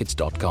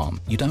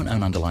cmcmarkets.com. You don't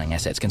own underlying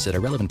assets.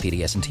 Consider relevant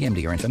PDS and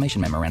TMD or information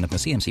memorandum for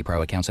CMC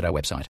Pro accounts at our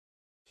website.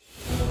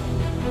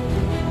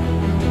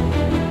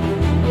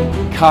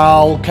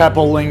 Carl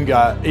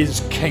Capolinga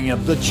is king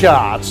of the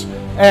charts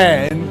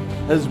and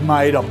has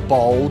made a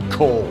bold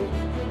call.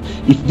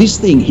 If this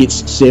thing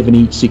hits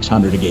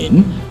 7,600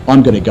 again,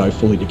 I'm going to go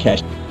fully to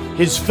cash.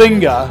 His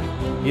finger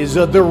is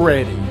at the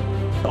ready.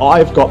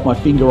 I've got my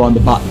finger on the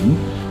button.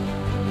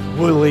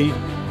 Will he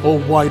or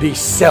won't he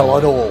sell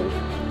it all?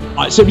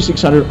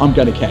 7,600, I'm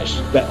going to cash.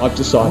 That I've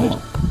decided.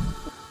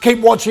 Keep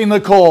watching the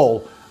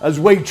call as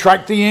we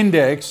track the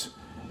index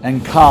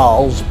and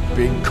Carl's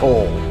big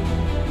call.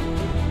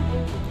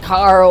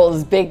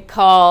 Carl's big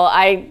call.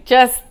 I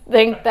just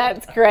think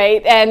that's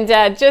great. And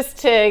just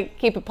to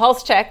keep a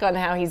pulse check on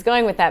how he's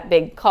going with that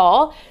big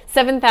call,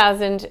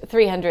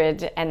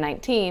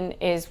 7,319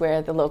 is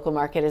where the local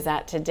market is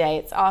at today.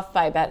 It's off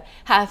by about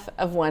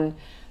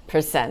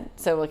 0.5%.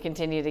 So we'll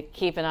continue to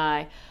keep an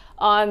eye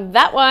on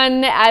that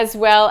one, as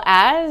well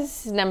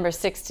as number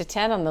 6 to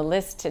 10 on the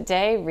list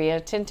today: Rio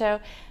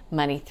Tinto,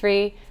 Money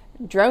 3,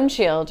 Drone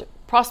Shield,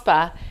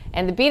 Prospa,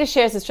 and the Beta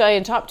Shares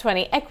Australian Top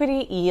 20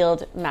 Equity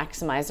Yield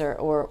Maximizer,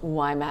 or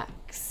WIMAX.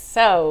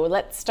 So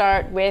let's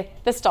start with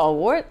the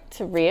stalwart,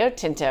 Rio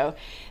Tinto.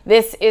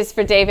 This is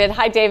for David.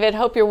 Hi, David.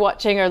 Hope you're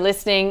watching or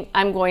listening.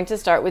 I'm going to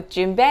start with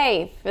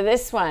Junbei for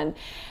this one.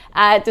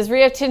 Does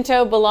Rio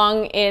Tinto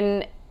belong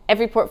in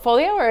every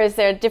portfolio, or is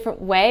there a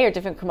different way or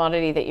different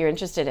commodity that you're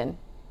interested in?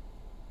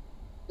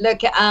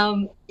 Look,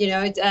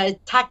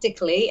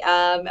 tactically,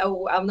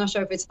 I'm not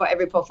sure if it's for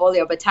every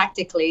portfolio, but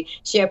tactically,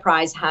 share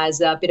price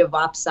has a bit of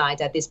upside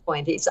at this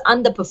point. It's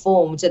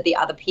underperformed the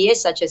other peers,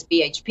 such as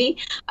BHP.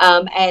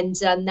 And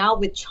now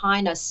with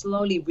China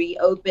slowly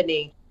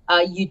reopening,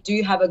 you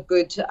do have a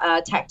good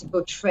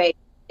tactical trade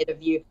ahead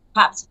of you.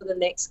 Perhaps for the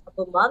next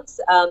couple of months,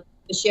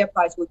 the share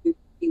price will do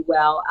pretty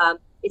well.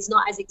 It's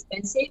not as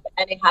expensive,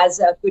 and it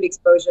has a good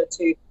exposure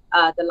to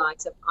the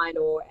likes of iron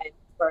ore and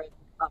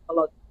a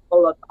lot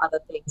of other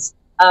things.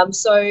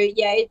 It's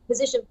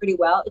positioned pretty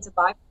well. It's a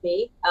buy for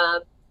me,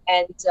 do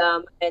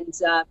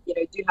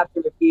have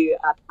to review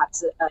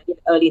perhaps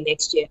early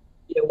next year,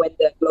 when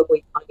the global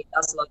economy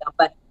does slow down.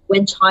 But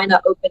when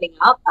China opening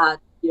up,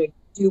 you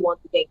do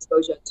want to get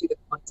exposure to the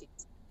commodities.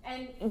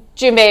 And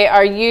Junbei,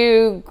 are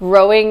you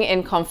growing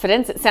in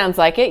confidence? It sounds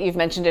like it. You've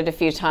mentioned it a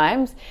few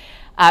times.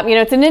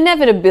 It's an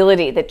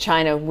inevitability that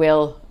China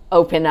will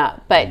open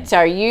up. But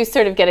are you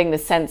sort of getting the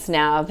sense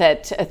now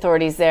that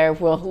authorities there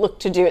will look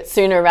to do it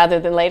sooner rather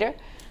than later?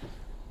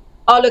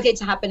 Oh, look,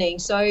 it's happening.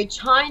 So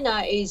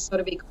China is sort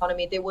of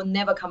economy. They will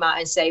never come out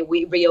and say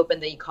we reopen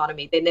the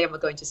economy. They're never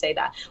going to say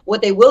that.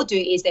 What they will do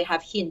is they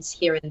have hints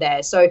here and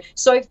there. So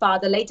far,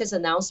 the latest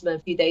announcement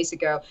a few days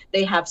ago,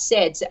 they have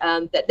said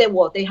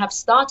that they have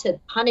started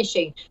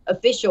punishing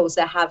officials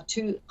that have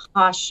too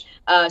harsh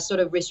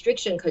sort of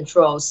restriction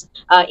controls.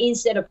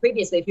 Instead of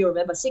previously, if you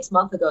remember, 6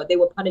 months ago, they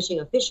were punishing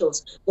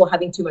officials for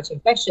having too much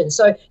infection.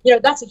 So,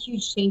 that's a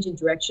huge change in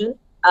direction.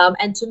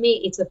 And to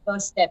me, it's a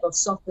first step of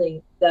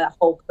softening the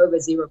whole COVID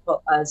zero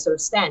sort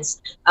of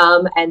stance.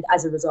 And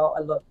as a result,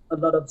 a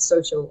lot of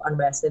social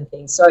unrest and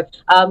things. So,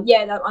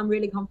 I'm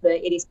really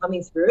confident it is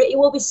coming through. It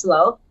will be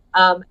slow.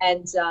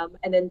 And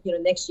then,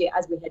 next year,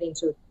 as we're heading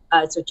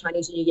to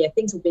Chinese New Year,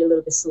 things will be a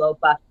little bit slow.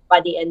 But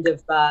by the end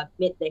of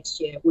mid next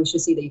year, we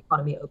should see the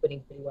economy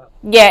opening pretty well.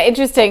 Yeah,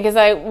 interesting, because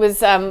I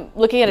was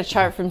looking at a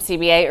chart from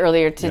CBA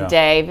earlier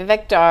today. Yeah.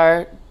 Vivek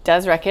Dhar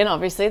does reckon,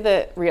 obviously,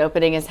 the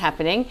reopening is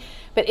happening.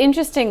 But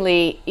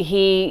interestingly,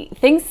 he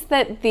thinks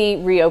that the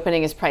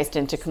reopening is priced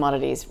into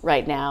commodities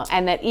right now,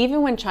 and that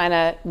even when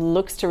China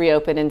looks to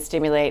reopen and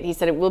stimulate, he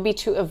said it will be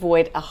to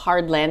avoid a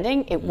hard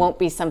landing. It won't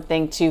be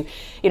something to,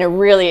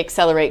 really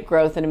accelerate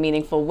growth in a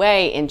meaningful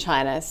way in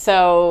China.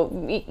 So,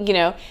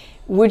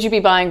 would you be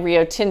buying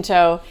Rio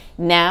Tinto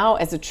now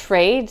as a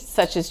trade,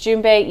 such as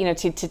Junbei,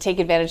 to take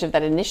advantage of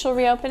that initial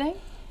reopening?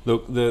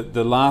 Look,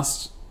 the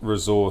last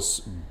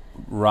resource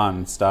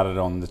run started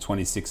on the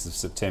 26th of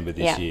September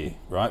this year,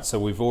 right? So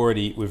we've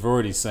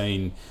already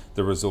seen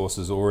the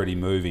resources already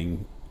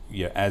moving.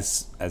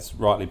 As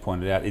rightly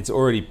pointed out, it's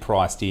already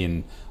priced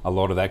in a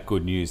lot of that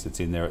good news that's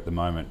in there at the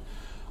moment.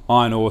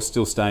 Iron ore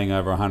still staying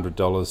over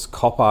 $100.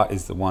 Copper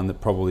is the one that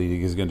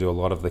probably is going to do a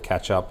lot of the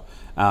catch up.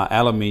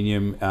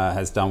 Aluminium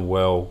has done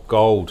well.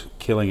 Gold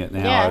killing it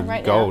now. Yeah,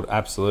 right Gold now.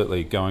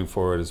 Absolutely going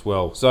for it as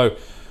well. So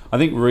I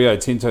think Rio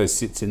Tinto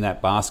sits in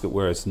that basket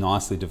where it's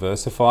nicely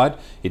diversified.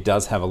 It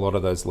does have a lot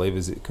of those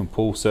levers it can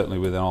pull, certainly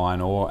with iron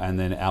ore and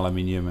then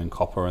aluminium and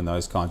copper and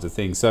those kinds of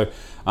things. So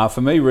for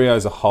me,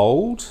 Rio's a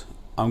hold.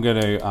 I'm going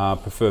to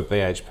prefer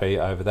BHP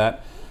over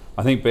that.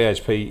 I think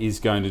BHP is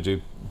going to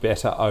do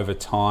better over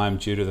time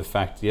due to the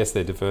fact, yes,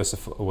 they're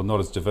diversified, well, not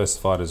as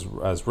diversified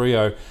as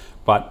Rio,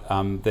 but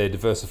they're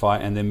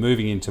diversified and they're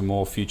moving into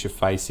more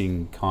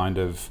future-facing kind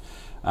of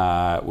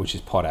which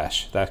is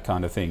potash, that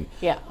kind of thing.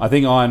 Yeah. I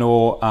think iron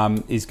ore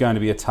is going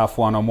to be a tough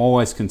one. I'm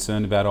always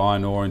concerned about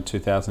iron ore in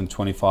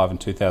 2025 and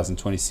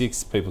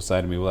 2026. People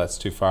say to me, well, that's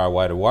too far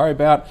away to worry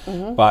about.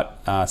 Mm-hmm.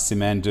 But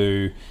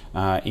Simandou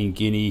in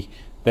Guinea,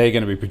 they're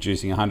going to be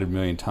producing 100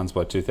 million tonnes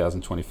by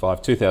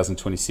 2025.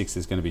 2026,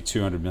 there's going to be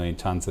 200 million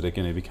tonnes that are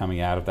going to be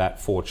coming out of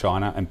that for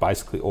China and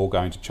basically all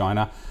going to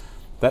China.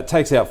 That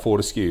takes out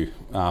Fortescue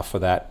for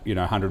that,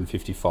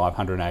 155,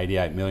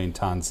 188 million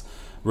tonnes.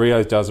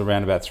 Rio does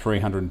around about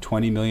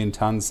 320 million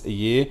tonnes a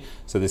year,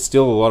 so there's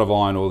still a lot of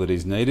iron ore that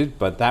is needed,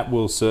 but that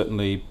will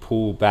certainly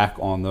pull back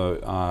on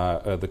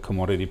the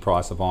commodity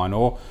price of iron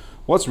ore.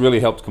 What's really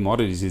helped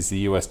commodities is the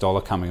US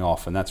dollar coming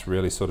off, and that's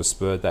really sort of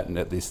spurred that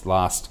at this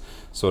last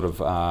sort of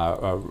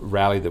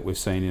rally that we've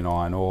seen in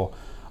iron ore.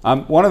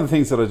 One of the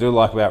things that I do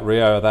like about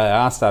Rio, they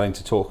are starting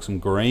to talk some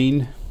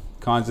green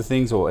kinds of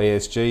things, or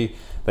ESG.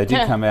 They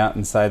did come out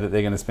and say that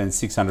they're going to spend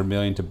 $600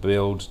 million to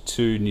build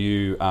 2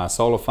 new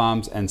solar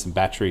farms and some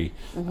battery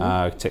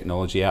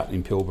technology out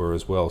in Pilbara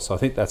as well. So I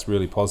think that's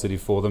really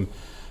positive for them.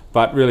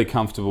 But really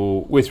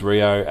comfortable with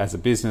Rio as a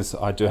business.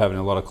 I do have in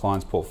a lot of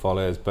clients'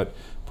 portfolios, but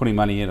putting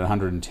money in at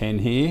 110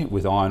 here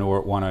with iron ore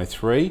at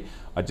 103,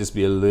 I'd just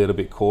be a little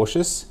bit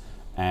cautious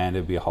and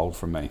it'd be a hold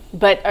from me.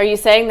 But are you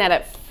saying that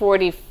at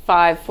 $45,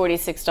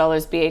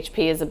 $46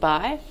 BHP is a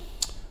buy?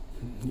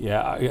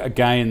 Yeah,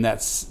 again,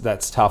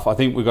 that's tough. I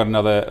think we've got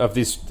another of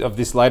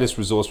this latest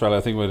resource rally.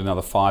 I think we've got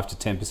another 5 to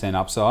 10%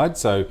 upside.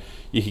 So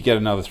you could get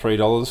another $3,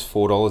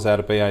 $4 out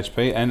of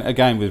BHP, and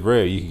again with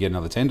Rio, you could get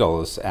another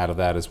 $10 out of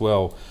that as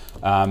well.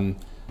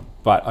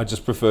 But I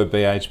just prefer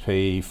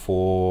BHP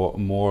for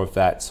more of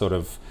that sort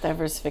of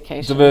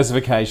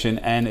diversification,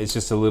 and it's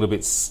just a little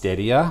bit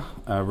steadier.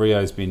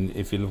 Rio's been,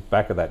 if you look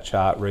back at that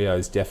chart,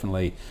 Rio's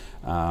definitely.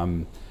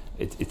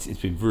 It's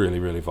been really,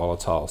 really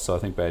volatile. So I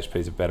think BHP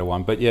is a better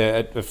one. But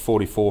yeah, at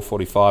 44,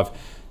 45,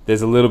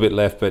 there's a little bit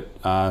left, but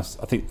I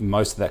think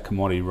most of that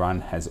commodity run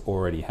has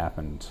already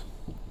happened.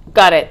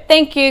 Got it.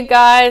 Thank you,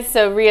 guys.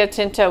 So Rio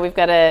Tinto, we've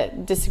got a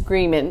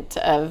disagreement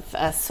of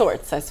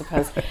sorts, I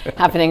suppose,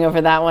 happening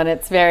over that one.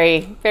 It's very,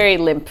 very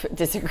limp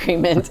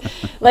disagreement.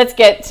 Let's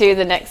get to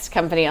the next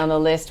company on the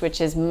list, which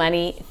is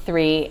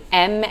Money3.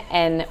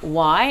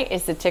 MNY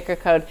is the ticker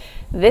code.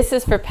 This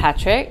is for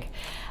Patrick.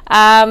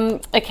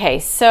 Okay,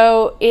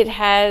 so it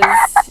has,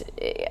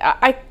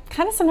 I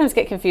kind of sometimes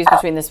get confused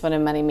between this one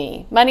and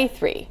MoneyMe.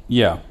 Money3.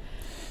 Yeah.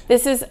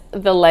 This is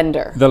the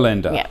lender. The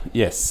lender, yeah.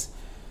 Yes.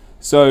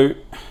 So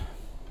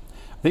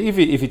I think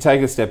if you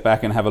take a step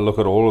back and have a look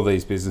at all of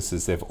these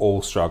businesses, they've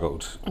all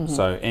struggled. Mm-hmm.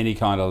 So any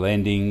kind of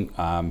lending,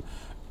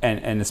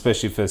 and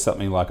especially for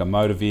something like a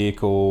motor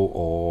vehicle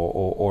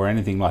or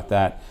anything like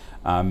that,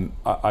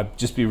 I'd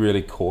just be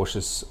really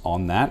cautious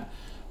on that.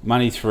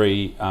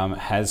 Money3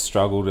 has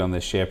struggled on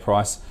their share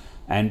price,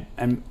 and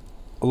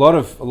a lot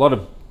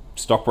of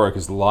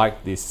stockbrokers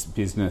like this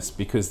business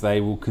because they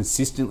will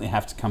consistently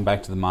have to come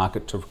back to the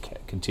market to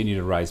continue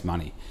to raise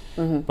money.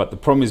 But the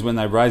problem is when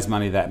they raise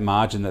money, that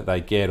margin that they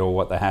get or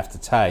what they have to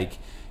take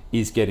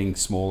is getting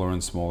smaller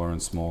and smaller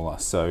and smaller.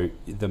 So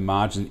the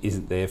margin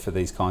isn't there for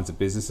these kinds of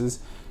businesses.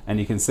 And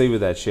you can see with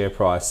that share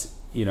price,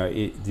 you know,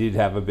 it did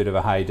have a bit of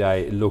a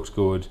heyday, it looked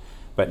good,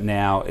 but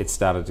now it's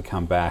started to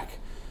come back.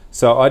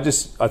 So I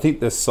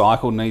think the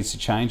cycle needs to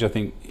change. I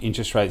think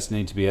interest rates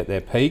need to be at their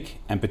peak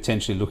and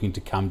potentially looking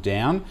to come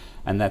down,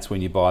 and that's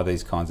when you buy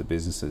these kinds of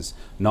businesses,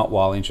 not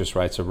while interest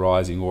rates are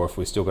rising or if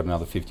we've still got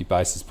another 50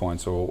 basis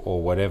points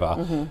or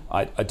whatever.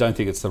 I don't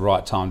think it's the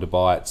right time to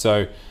buy it.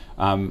 So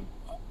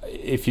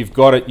if you've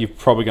got it, you're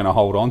probably going to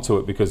hold on to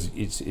it because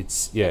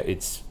it's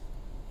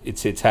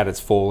had its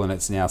fall and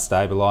it's now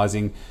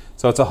stabilising.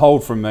 So it's a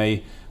hold from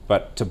me,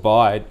 but to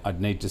buy it, I'd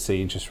need to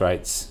see interest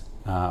rates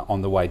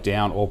on the way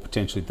down or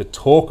potentially the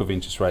talk of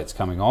interest rates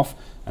coming off,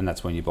 and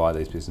that's when you buy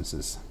these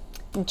businesses.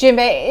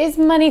 Junbei, is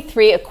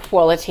Money3 a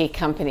quality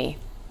company?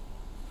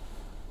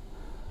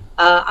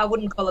 I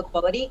wouldn't call it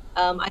quality.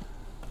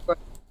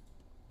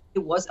 It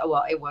was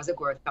a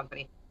growth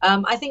company.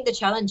 I think the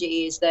challenge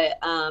is that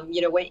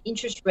when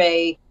interest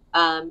rate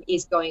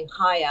is going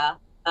higher,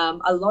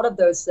 a lot of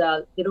those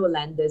little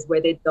lenders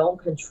where they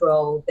don't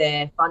control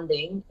their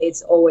funding,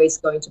 it's always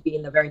going to be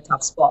in a very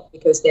tough spot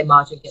because their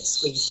margin gets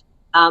squeezed.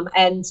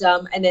 And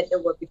then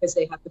because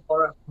they have to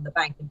borrow from the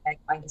bank, and bank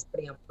is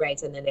putting up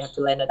rates, and then they have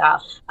to lend it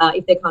out.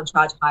 If they can't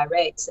charge high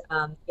rates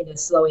in a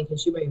slowing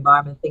consumer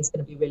environment, things are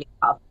going to be really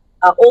tough.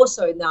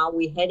 Also, now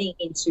we're heading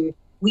into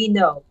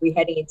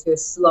a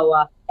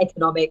slower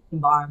economic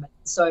environment.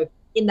 So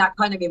in that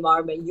kind of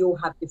environment, you'll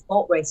have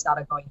default rates that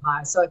are going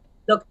higher. So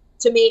look,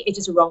 to me, it's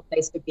just a wrong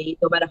place to be.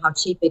 No matter how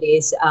cheap it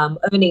is,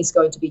 earnings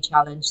going to be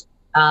challenged,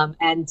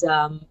 it's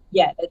going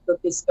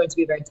to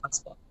be a very tough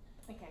spot.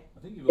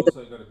 I think you've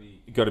also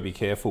got to be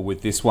careful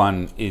with this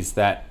one is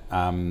that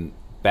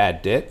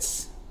bad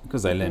debts,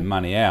 because they lend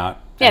money out.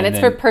 Yeah, and it's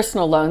for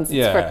personal loans.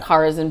 It's for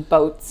cars and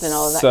boats and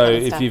all of that kind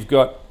of stuff. So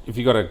if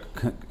you've got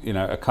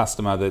a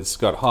customer that's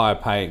got higher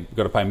pay,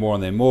 got to pay more on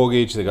their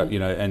mortgage. They got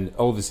and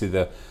obviously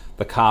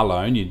the car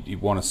loan you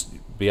want to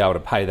be able to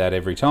pay that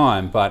every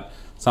time, but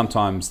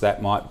sometimes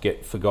that might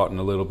get forgotten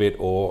a little bit,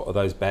 or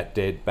those bad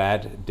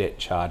debt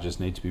charges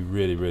need to be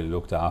really, really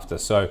looked after.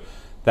 So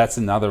that's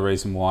another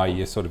reason why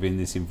you're sort of in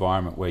this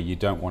environment where you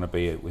don't want to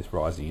be with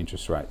rising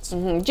interest rates.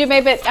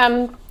 Junbei, but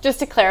just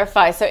to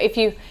clarify, so if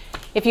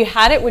you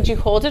had it, would you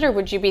hold it or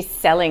would you be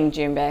selling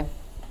Junbei?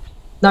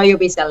 No, you'll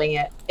be selling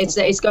it.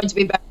 It's going to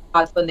be very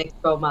hard for the next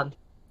 12 months.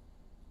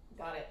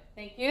 Got it.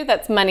 Thank you.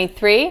 That's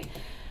Money3.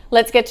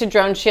 Let's get to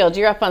DroneShield.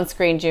 You're up on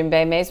screen,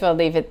 Junbei. May as well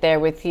leave it there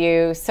with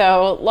you.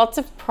 So lots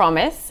of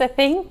promise, I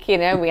think.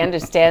 We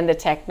understand the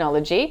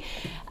technology.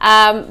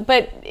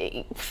 But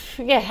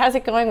how's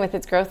it going with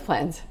its growth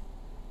plans?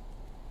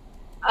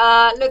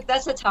 Look,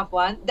 that's a tough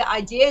one. The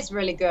idea is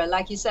really good.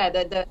 Like you said,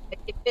 it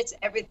fits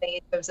everything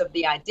in terms of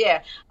the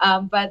idea.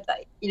 But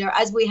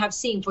as we have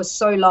seen for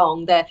so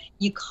long, that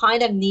you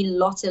kind of need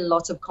lots and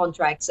lots of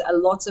contracts, a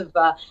lot of,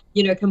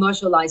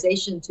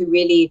 commercialization to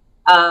really,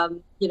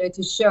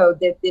 to show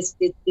that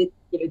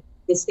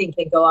this thing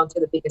can go on to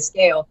the bigger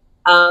scale.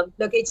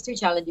 Look, it's too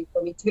challenging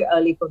for me, too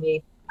early for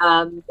me.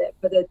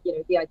 But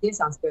the idea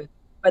sounds good,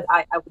 but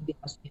I wouldn't be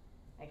touching it.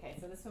 Okay,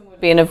 so this one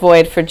would be an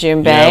avoid for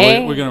Junbei.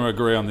 Yeah, we're going to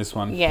agree on this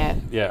one. Yeah.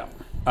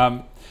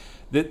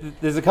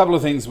 There's a couple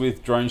of things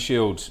with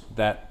DroneShield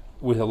that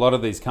with a lot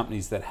of these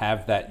companies that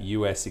have that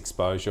US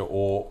exposure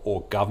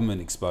or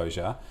government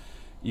exposure,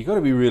 you've got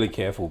to be really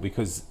careful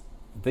because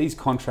these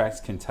contracts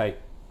can take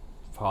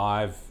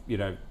 5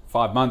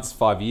 months,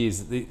 5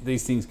 years.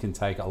 These things can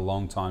take a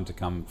long time to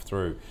come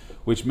through,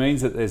 which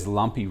means that there's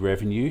lumpy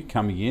revenue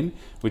coming in,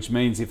 which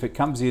means if it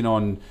comes in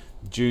on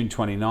June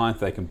 29th,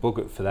 they can book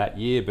it for that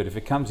year. But if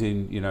it comes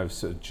in,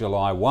 sort of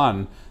July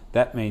 1,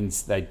 that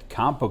means they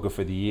can't book it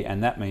for the year,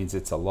 and that means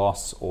it's a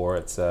loss or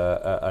it's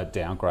a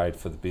downgrade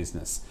for the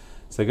business.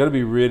 So you've got to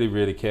be really,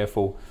 really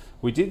careful.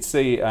 We did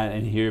see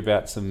and hear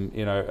about some,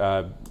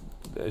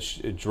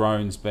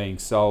 drones being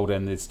sold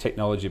and this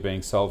technology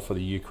being sold for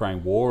the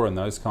Ukraine war and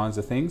those kinds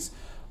of things.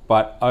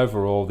 But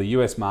overall, the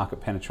US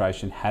market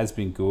penetration has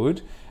been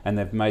good, and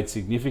they've made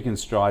significant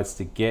strides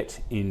to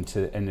get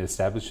into and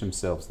establish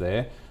themselves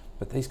there.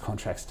 But these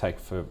contracts take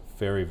for a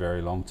very,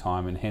 very long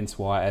time, and hence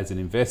why, as an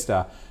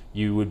investor,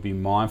 you would be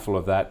mindful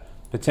of that.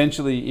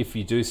 Potentially, if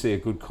you do see a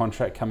good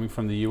contract coming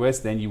from the US,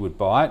 then you would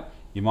buy it.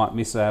 You might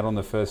miss out on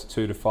the first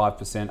 2 to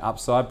 5%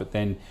 upside, but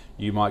then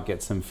you might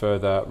get some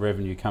further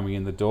revenue coming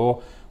in the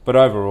door. But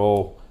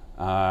overall,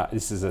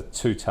 this is a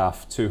too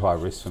tough, too high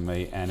risk for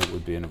me, and it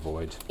would be an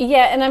avoid.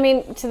 Yeah, and I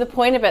mean, to the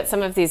point about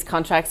some of these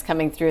contracts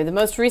coming through, the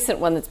most recent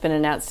one that's been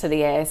announced to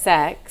the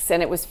ASX,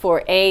 and it was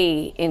for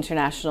a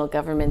international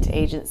government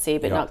agency,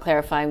 but not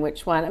clarifying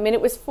which one. I mean,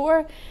 it was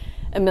for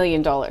 $1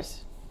 million.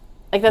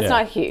 Like, that's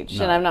not huge,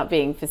 and I'm not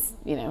being, facetious.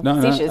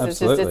 It's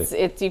just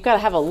it's you've got to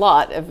have a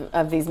lot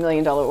of these $1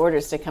 million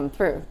orders to come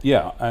through.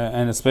 Yeah,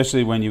 and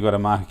especially when you've got a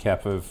market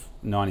cap of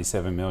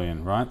 97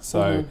 million, right?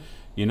 So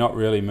you're not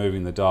really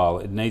moving the dial.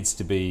 It needs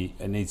to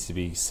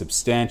be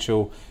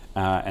substantial,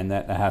 and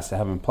that has to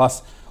happen.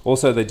 Plus,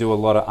 also they do a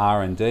lot of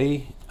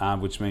R&D,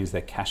 which means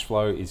their cash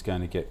flow is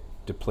going to get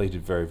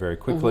depleted very, very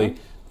quickly.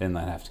 Then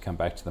they have to come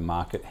back to the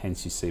market.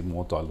 Hence, you see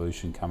more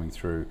dilution coming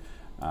through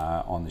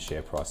on the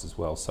share price as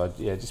well. So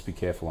yeah, just be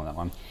careful on that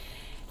one.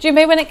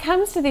 Jun-Bei, when it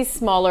comes to these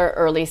smaller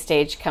early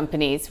stage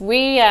companies, do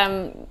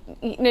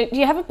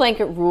you have a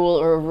blanket rule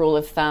or a rule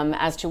of thumb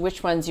as to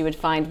which ones you would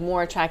find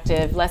more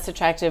attractive, less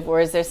attractive, or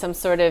is there some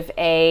sort of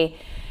a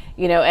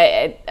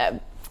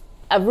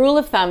rule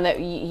of thumb that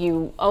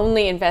you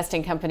only invest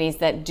in companies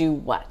that do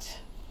what?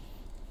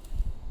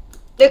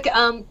 Look,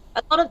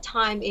 a lot of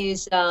time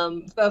is,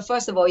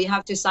 first of all, you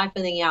have to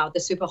siphoning out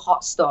the super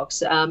hot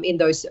stocks in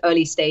those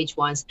early stage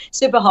ones.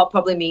 Super hot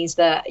probably means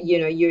that,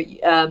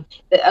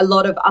 a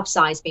lot of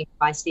upsides being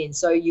priced in.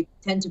 So you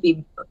tend should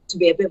be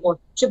a bit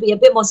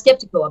more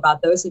skeptical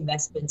about those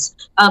investments.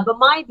 But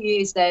my view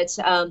is that,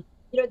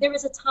 there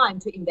is a time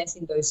to invest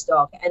in those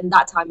stocks, and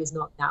that time is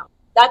not now.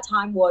 That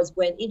time was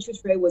when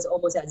interest rate was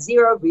almost at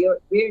zero, real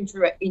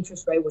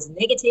interest rate was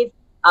negative.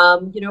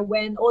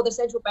 When all the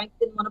central banks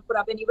didn't want to put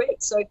up any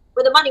rates. So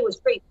when the money was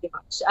free, pretty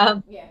much.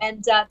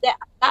 And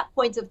that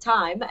point of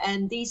time,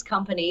 and these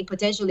companies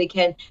potentially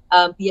can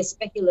be a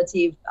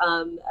speculative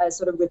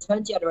sort of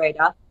return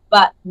generator.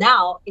 But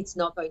now it's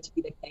not going to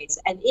be the case.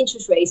 And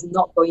interest rate is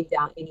not going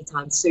down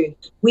anytime soon.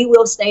 We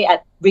will stay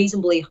at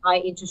reasonably high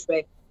interest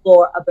rate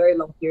for a very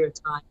long period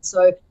of time.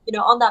 So,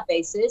 on that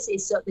basis, it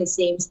certainly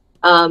seems,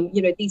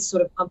 these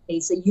sort of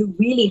companies that you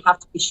really have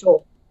to be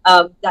sure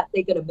that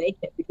they're going to make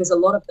it, because a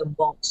lot of them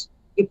won't.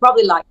 You're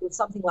probably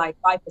something like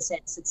 5%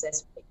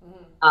 success rate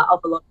of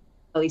a lot of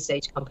early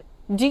stage companies.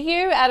 Do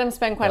you, Adam,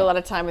 spend quite a lot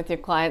of time with your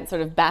clients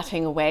sort of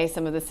batting away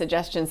some of the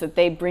suggestions that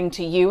they bring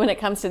to you when it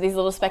comes to these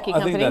little specky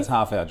companies? I think that's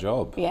half our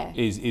job,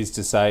 is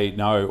to say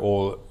no,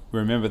 or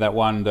remember that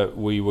one that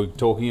we were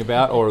talking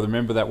about, or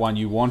remember that one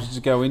you wanted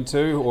to go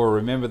into, or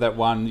remember that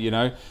one,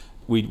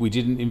 we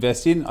didn't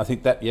invest in. I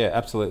think that,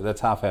 absolutely,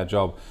 that's half our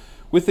job.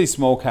 With these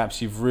small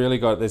caps, you've really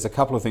there's a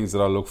couple of things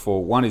that I look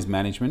for. One is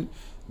management.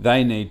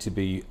 They need to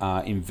be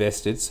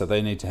invested, so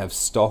they need to have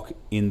stock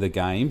in the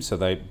game. So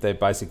they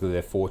basically,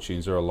 their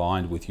fortunes are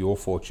aligned with your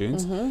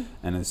fortunes.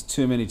 And there's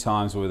too many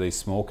times where these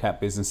small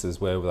cap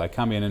businesses where they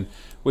come in, and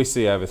we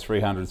see over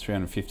 300,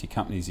 350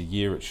 companies a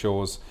year at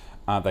Shaw's.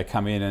 They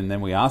come in and then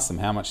we ask them,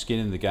 how much skin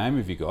in the game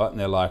have you got? And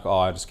they're like,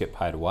 I just get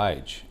paid a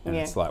wage. And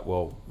it's like,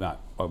 well, no,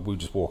 we'll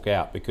just walk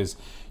out, because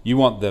you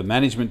want the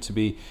management to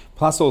be,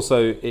 plus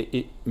also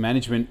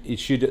management, it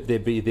should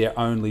be their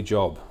only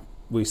job.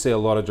 We see a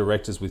lot of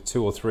directors with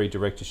 2 or 3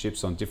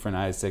 directorships on different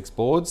ASX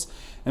boards,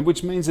 and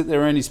which means that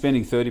they're only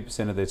spending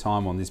 30% of their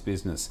time on this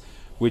business,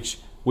 which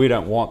we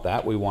don't want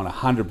that. We want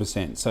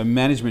 100%. So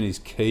management is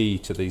key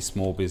to these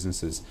small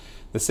businesses.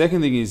 The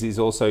second thing is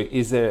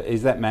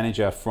that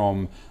manager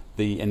from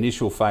the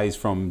initial phase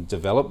from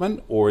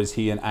development, or is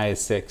he an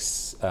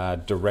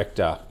ASX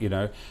director?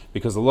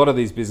 Because a lot of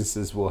these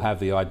businesses will have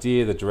the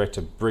idea, the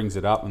director brings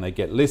it up and they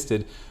get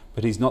listed,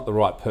 but he's not the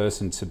right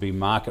person to be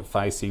market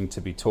facing, to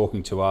be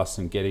talking to us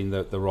and getting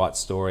the right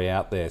story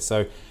out there.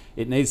 So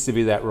it needs to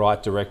be that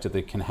right director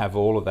that can have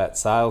all of that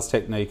sales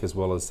technique, as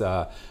well as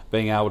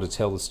being able to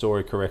tell the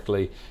story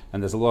correctly.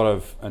 And there's a lot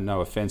of,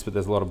 no offense, but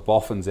there's a lot of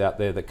boffins out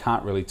there that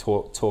can't really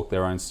talk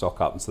their own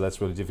stock up, and so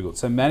that's really difficult.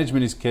 So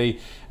management is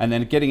key, and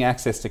then getting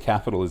access to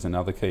capital is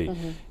another key.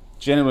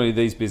 Generally,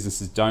 these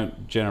businesses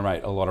don't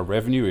generate a lot of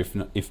revenue,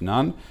 if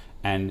none,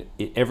 and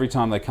every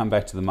time they come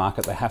back to the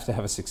market, they have to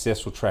have a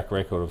successful track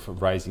record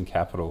of raising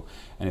capital.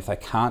 And if they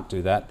can't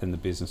do that, then the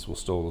business will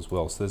stall as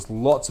well. So there's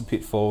lots of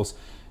pitfalls,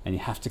 and you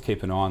have to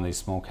keep an eye on these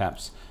small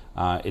caps.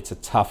 It's a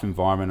tough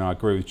environment, and I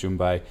agree with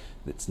Jun-Bei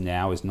that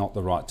now is not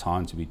the right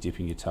time to be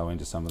dipping your toe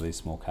into some of these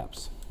small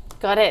caps.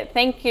 Got it.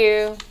 Thank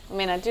you. I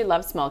mean, I do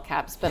love small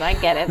caps, but I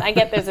get it. I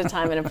get there's a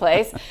time and a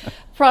place.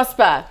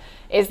 Prosper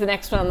is the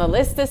next one on the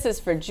list. This is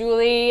for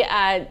Julie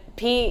at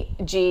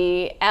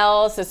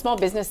PGL, so small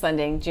business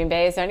lending.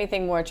 Jun-Bei, is there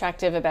anything more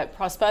attractive about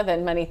Prosper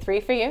than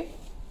Money3 for you?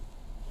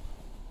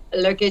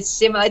 Look, it's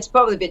similar. It's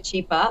probably a bit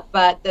cheaper,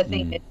 but the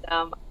thing is,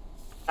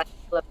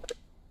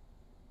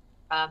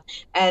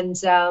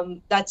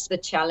 that's the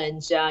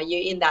challenge. You're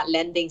in that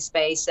lending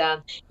space.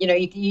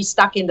 You're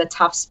stuck in the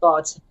tough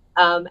spots,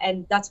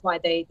 and that's why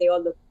they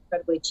all look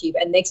incredibly cheap.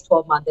 And next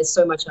 12 months, there's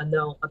so much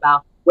unknown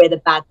about where the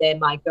bad debt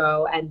might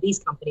go, and these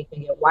companies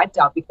can get wiped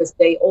out because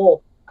they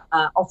all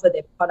offer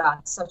their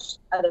products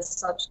at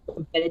such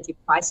competitive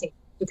pricing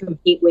to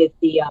compete with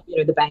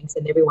the banks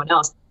and everyone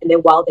else. And then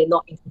while they're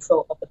not in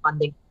control of the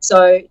funding,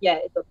 so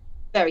it's a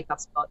very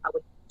tough spot, I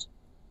would.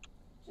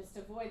 Just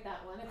avoid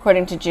that one.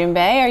 According to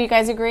Jun-Bei, are you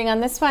guys agreeing on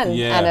this one,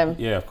 Adam?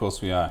 Yeah, of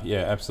course we are. Yeah,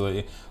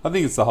 absolutely. I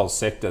think it's the whole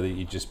sector that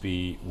you just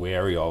be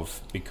wary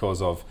of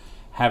because of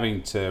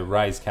having to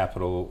raise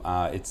capital.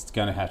 It's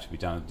going to have to be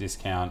done at a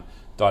discount.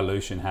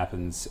 dilution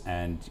happens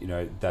and,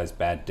 those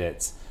bad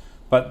debts.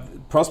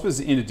 But Prosper's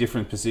in a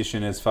different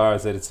position as far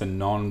as that it's a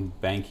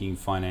non-banking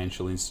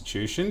financial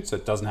institution, so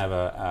it doesn't have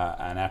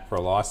an APRA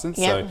license,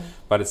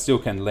 but it still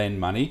can lend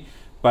money.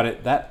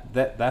 But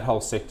that whole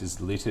sector is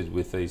littered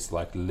with these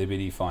like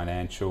Liberty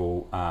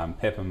Financial,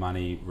 Pepper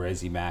Money,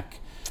 Resimac.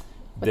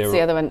 What's the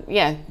other one?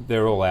 Yeah.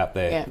 They're all out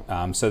there.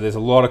 Yeah. So there's a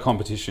lot of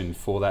competition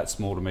for that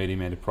small to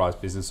medium enterprise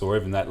business or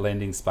even that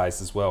lending space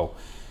as well.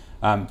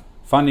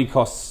 Funding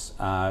costs,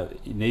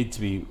 you need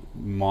to be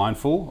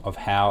mindful of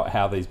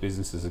how these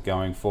businesses are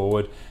going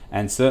forward,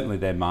 and certainly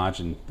their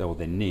margin, or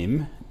their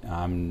NIM,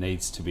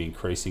 needs to be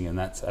increasing, and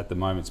that's at the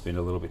moment it's been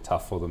a little bit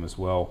tough for them as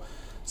well.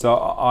 So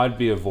I'd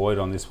be a void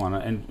on this one,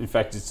 and in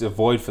fact it's a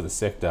void for the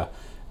sector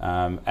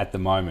at the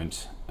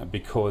moment,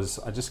 because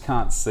I just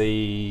can't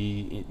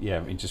see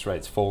interest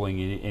rates falling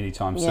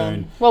anytime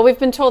soon. Well, we've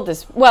been told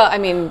this. Well,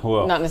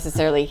 not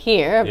necessarily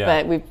here,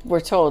 but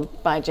we're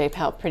told by Jay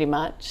Powell pretty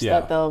much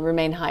that they'll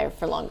remain higher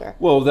for longer.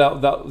 Well,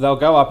 they'll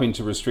go up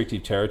into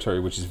restrictive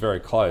territory, which is very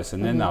close,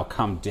 and then they'll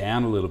come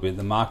down a little bit.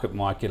 The market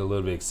might get a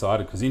little bit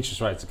excited because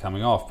interest rates are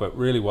coming off, but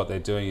really what they're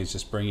doing is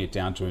just bringing it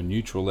down to a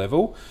neutral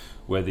level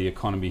where the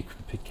economy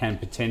can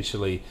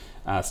potentially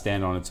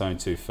stand on its own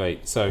 2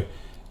 feet. So,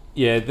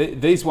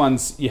 these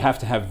ones you have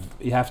to have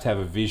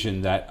a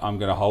vision that I'm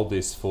going to hold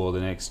this for the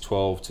next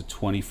 12 to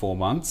 24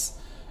 months.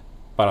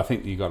 But I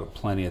think you've got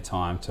plenty of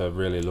time to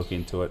really look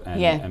into it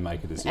and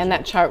make a decision. And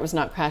that chart was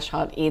not crash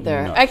hot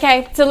either. No.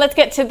 Okay, so let's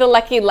get to the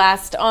lucky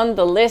last on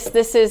the list.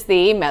 This is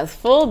the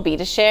Mouthful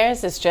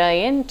BetaShares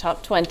Australian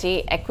Top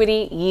 20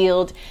 Equity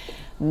Yield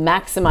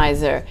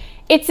Maximizer.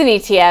 It's an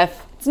ETF.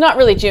 It's not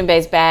really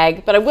Junbei's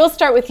bag, but I will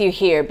start with you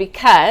here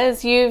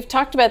because you've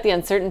talked about the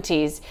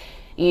uncertainties.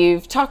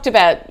 You've talked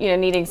about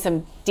needing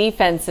some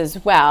defense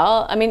as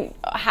well.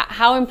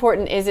 How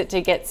important is it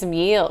to get some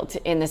yield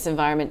in this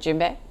environment,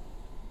 Junbei?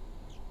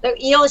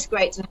 Look, yield is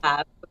great to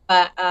have,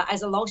 but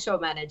as a long-short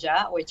manager,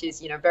 which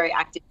is very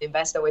active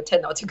investor, we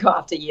tend not to go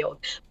after yield.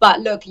 But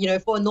look,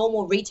 for a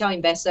normal retail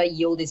investor,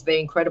 yield is very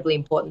incredibly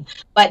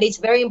important. But it's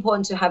very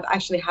important to have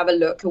a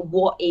look at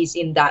what is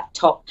in that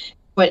top.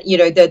 But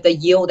the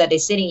yield that they're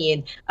sitting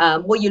in,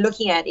 what you're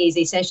looking at is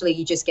essentially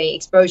you just gain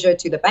exposure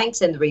to the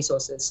banks and the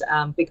resources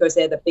because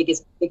they're the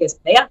biggest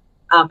player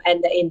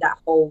and they're in that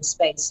whole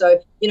space. So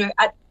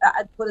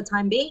for the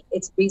time being,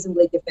 it's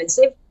reasonably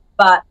defensive.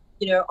 But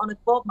on a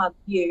 12-month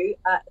view,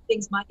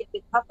 things might get a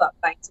bit tougher.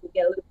 Banks will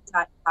get a little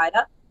bit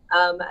tighter.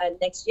 And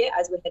next year,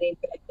 as we head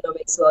into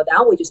economic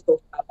slowdown, we just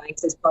talked about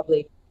banks as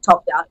probably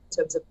topped out in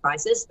terms of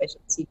prices,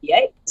 especially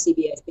CBA.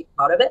 CBA is a big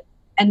part of it.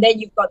 And then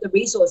you've got the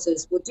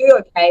resources will do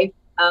okay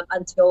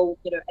until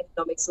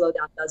economic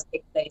slowdown does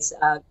take place.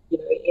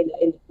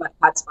 In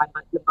perhaps by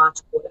the March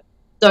quarter.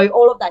 So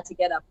all of that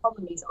together,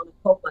 problem is on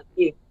a 12-month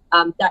view,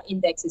 that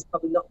index is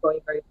probably not going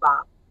very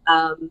far.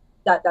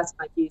 That's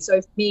my view.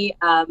 So for me,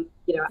 I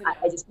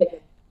just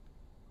pick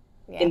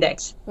an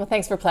index. Well,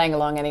 thanks for playing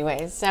along,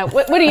 anyways. So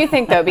what do you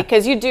think though?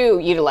 Because you do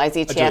utilize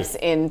ETFs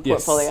in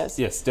portfolios.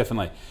 Yes,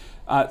 definitely.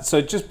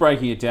 So just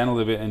breaking it down a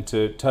little bit, and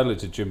to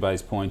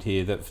Junbei's point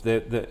here, that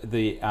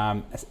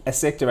a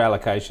sector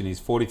allocation is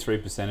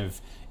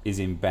 43% is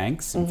in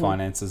banks and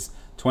finances,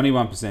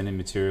 21% in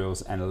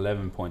materials, and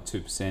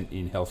 11.2%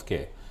 in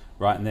healthcare,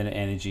 right? And then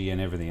energy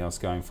and everything else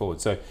going forward.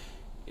 So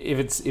if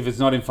it's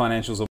not in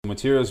financials or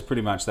materials,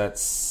 pretty much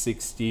that's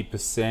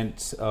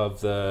 65%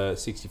 of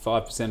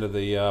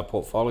the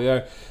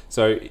portfolio.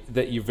 So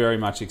that you're very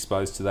much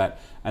exposed to that.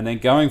 And then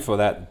going for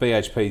that,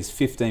 BHP is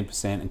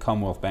 15% and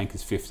Commonwealth Bank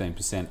is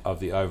 15% of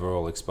the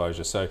overall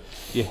exposure. So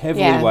you're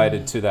heavily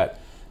weighted to that.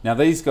 Now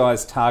these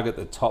guys target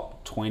the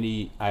top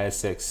 20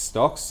 ASX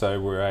stocks. So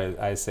we're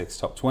ASX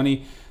top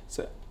 20.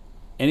 So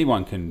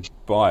anyone can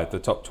buy the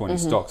top 20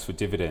 stocks for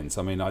dividends.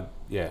 I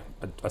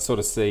sort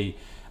of see.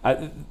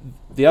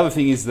 The other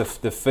thing is the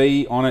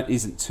fee on it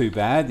isn't too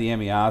bad. The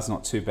MER is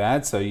not too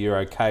bad, so you're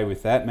okay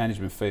with that.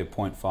 Management fee of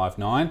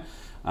 0.59.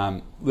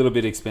 A little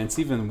bit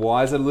expensive. And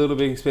why is it a little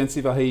bit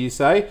expensive, I hear you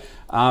say?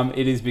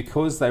 It is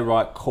because they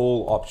write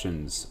call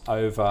options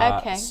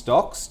over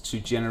stocks to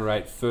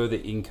generate further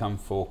income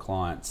for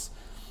clients.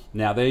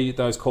 Now,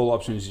 those call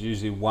options are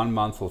usually 1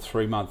 month or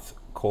 3 month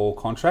call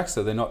contracts,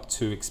 so they're not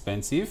too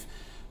expensive,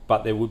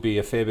 but there would be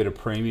a fair bit of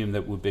premium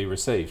that would be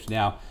received.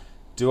 Now,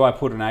 do I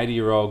put an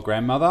 80-year-old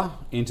grandmother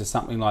into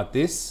something like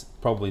this?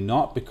 Probably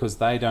not, because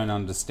they don't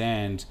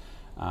understand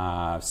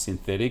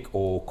synthetic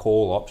or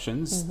call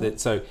options.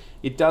 So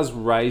it does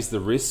raise the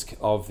risk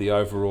of the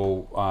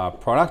overall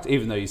product,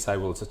 even though you say,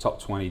 well, it's a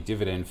top 20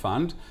 dividend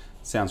fund.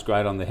 Sounds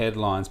great on the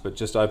headlines, but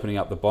just opening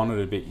up the bonnet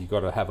a bit, you've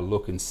got to have a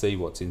look and see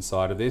what's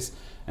inside of this.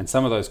 And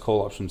some of those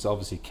call options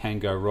obviously can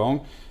go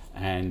wrong,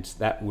 and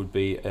that would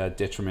be a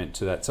detriment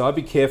to that. So I'd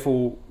be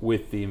careful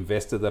with the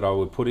investor that I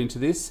would put into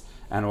this,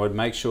 and I would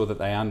make sure that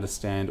they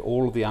understand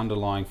all of the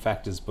underlying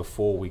factors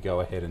before we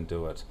go ahead and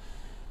do it.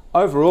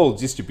 Overall,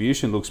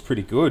 distribution looks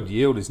pretty good.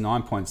 Yield is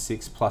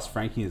 9.6 plus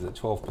franking is at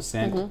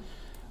 12%.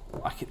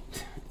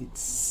 It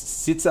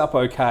sits up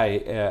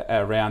okay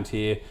around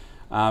here.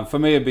 For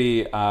me, it'd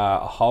be a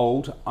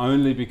hold,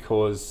 only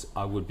because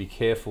I would be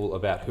careful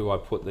about who I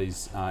put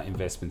these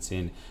investments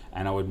in,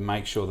 and I would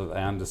make sure that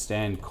they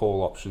understand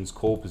call options,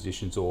 call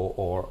positions,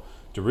 or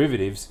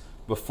derivatives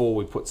before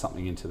we put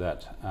something into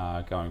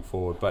that going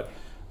forward. But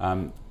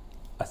I'd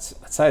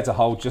say it's a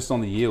hold just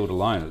on the yield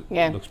alone.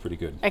 It looks pretty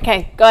good.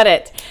 Okay, got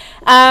it.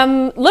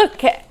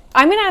 Look,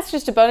 I'm going to ask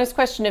just a bonus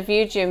question of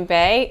you, Jun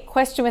Bei.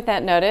 Question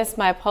without notice,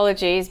 my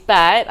apologies,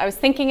 but I was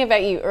thinking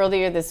about you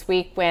earlier this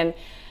week when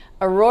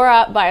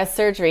Aurora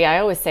Biosurgery, I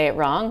always say it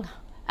wrong,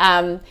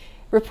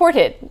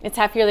 reported its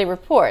half-yearly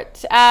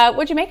report.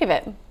 What'd you make of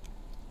it?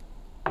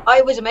 Oh,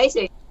 it was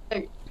amazing.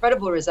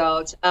 Incredible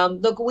result.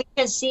 Look, we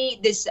can see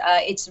this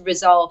its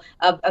result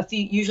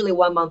usually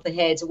 1 month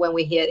ahead when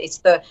we hear it's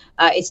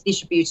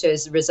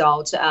distributors'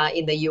 result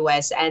in the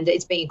US, and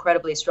it's been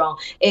incredibly strong.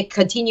 It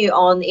continued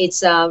on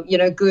its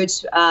good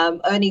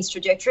earnings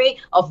trajectory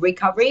of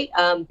recovery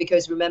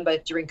because remember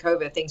during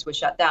COVID things were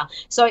shut down.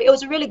 So it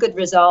was a really good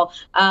result.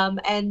 I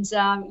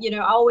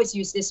always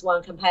use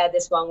compare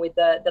this one with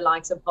the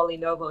likes of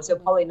PolyNovo. So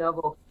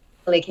PolyNovo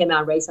really came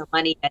out and raised some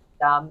money and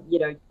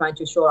trying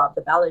to shore up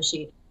the balance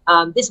sheet.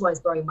 This one is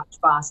growing much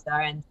faster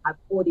and have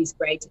all these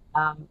great,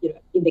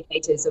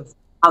 indicators of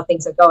how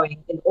things are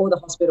going in all the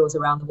hospitals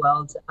around the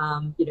world.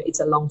 It's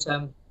a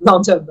long-term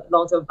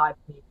vibe.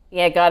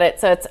 Yeah, got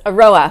it. So it's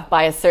Aroa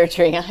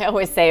Biosurgery. I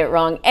always say it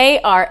wrong.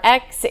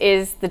 ARX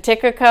is the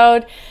ticker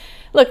code.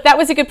 Look, that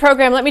was a good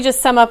program. Let me just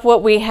sum up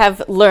what we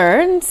have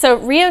learned. So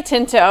Rio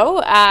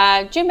Tinto,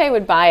 Jun Bei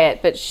would buy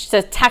it, but it's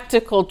a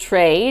tactical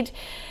trade.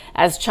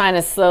 As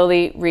China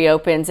slowly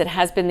reopens, it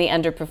has been the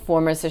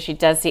underperformer, so she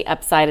does see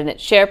upside in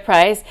its share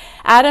price.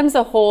 Adam's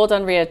a hold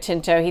on Rio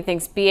Tinto. He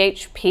thinks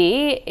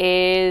BHP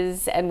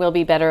is and will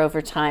be better over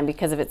time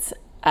because of its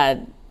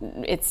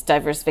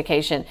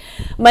diversification.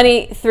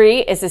 Money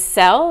 3 is a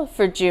sell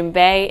for Jun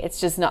Bei.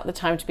 It's just not the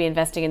time to be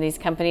investing in these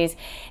companies.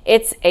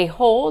 It's a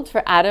hold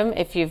for Adam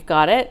if you've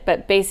got it,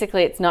 but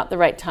basically it's not the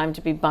right time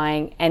to be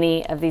buying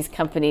any of these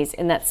companies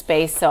in that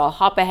space. So I'll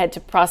hop ahead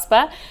to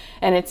Prosper,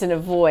 and it's an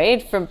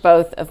avoid from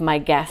both of my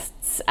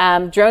guests.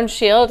 Drone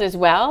Shield as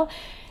well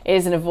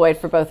is an avoid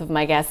for both of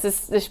my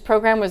guests. This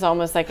program was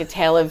almost like a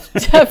tale of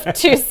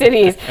two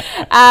cities.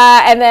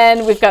 And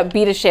then we've got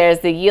Beta Shares,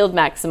 the yield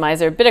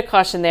maximizer. A bit of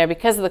caution there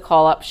because of the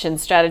call option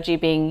strategy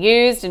being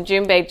used, and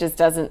Jun Bei just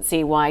doesn't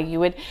see why you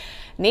would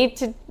need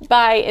to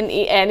buy an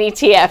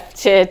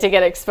ETF to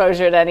get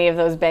exposure to any of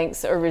those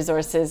banks or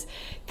resources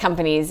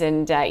companies.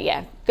 And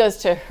goes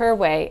to her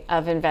way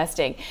of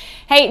investing.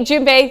 Hey,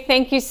 Jun Bei,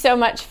 thank you so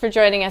much for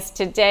joining us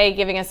today,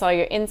 giving us all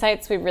your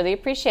insights. We really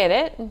appreciate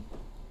it.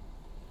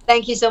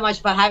 Thank you so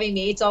much for having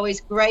me. It's always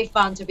great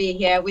fun to be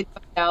here with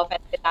myself and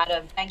with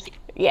Adam. Thank you.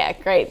 Yeah,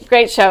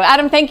 great show.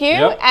 Adam, thank you.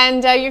 Yep.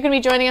 And you're going to be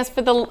joining us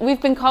for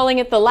we've been calling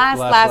it the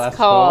last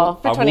call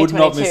for 2022. I would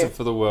not miss it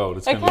for the world.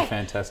 It's going to be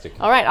fantastic.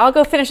 All right, I'll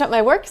go finish up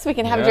my work so we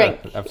can have a drink.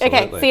 Absolutely.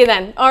 Okay, see you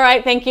then. All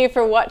right, thank you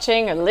for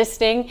watching or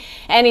listening.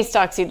 Any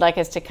stocks you'd like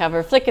us to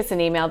cover, flick us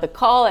an email,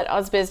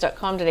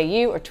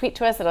 thecall@ausbiz.com.au, or tweet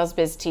to us at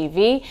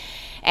AusbizTV.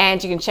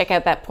 And you can check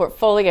out that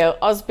portfolio,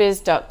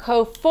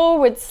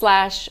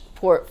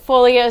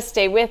 ausbiz.co/portfolio.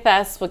 Stay with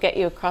us. We'll get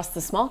you across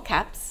the small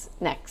caps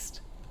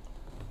next.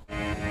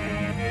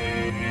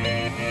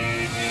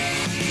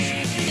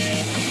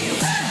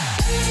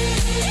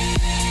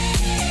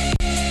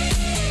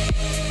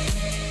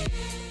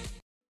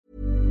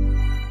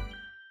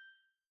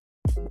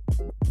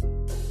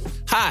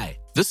 Hi,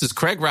 this is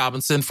Craig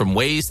Robinson from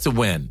Ways to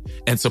Win,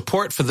 and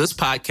support for this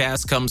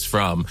podcast comes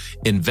from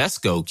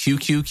Invesco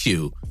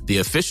QQQ, the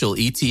official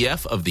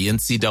ETF of the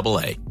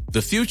NCAA.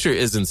 The future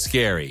isn't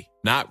scary.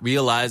 Not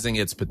realizing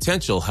its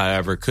potential,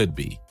 however, could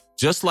be.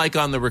 Just like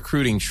on the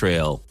recruiting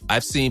trail,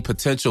 I've seen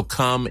potential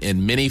come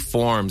in many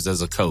forms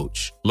as a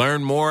coach.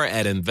 Learn more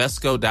at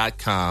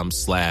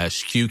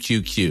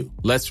Invesco.com/QQQ.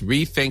 Let's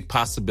rethink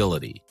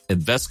possibility.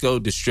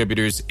 Invesco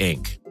Distributors,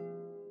 Inc.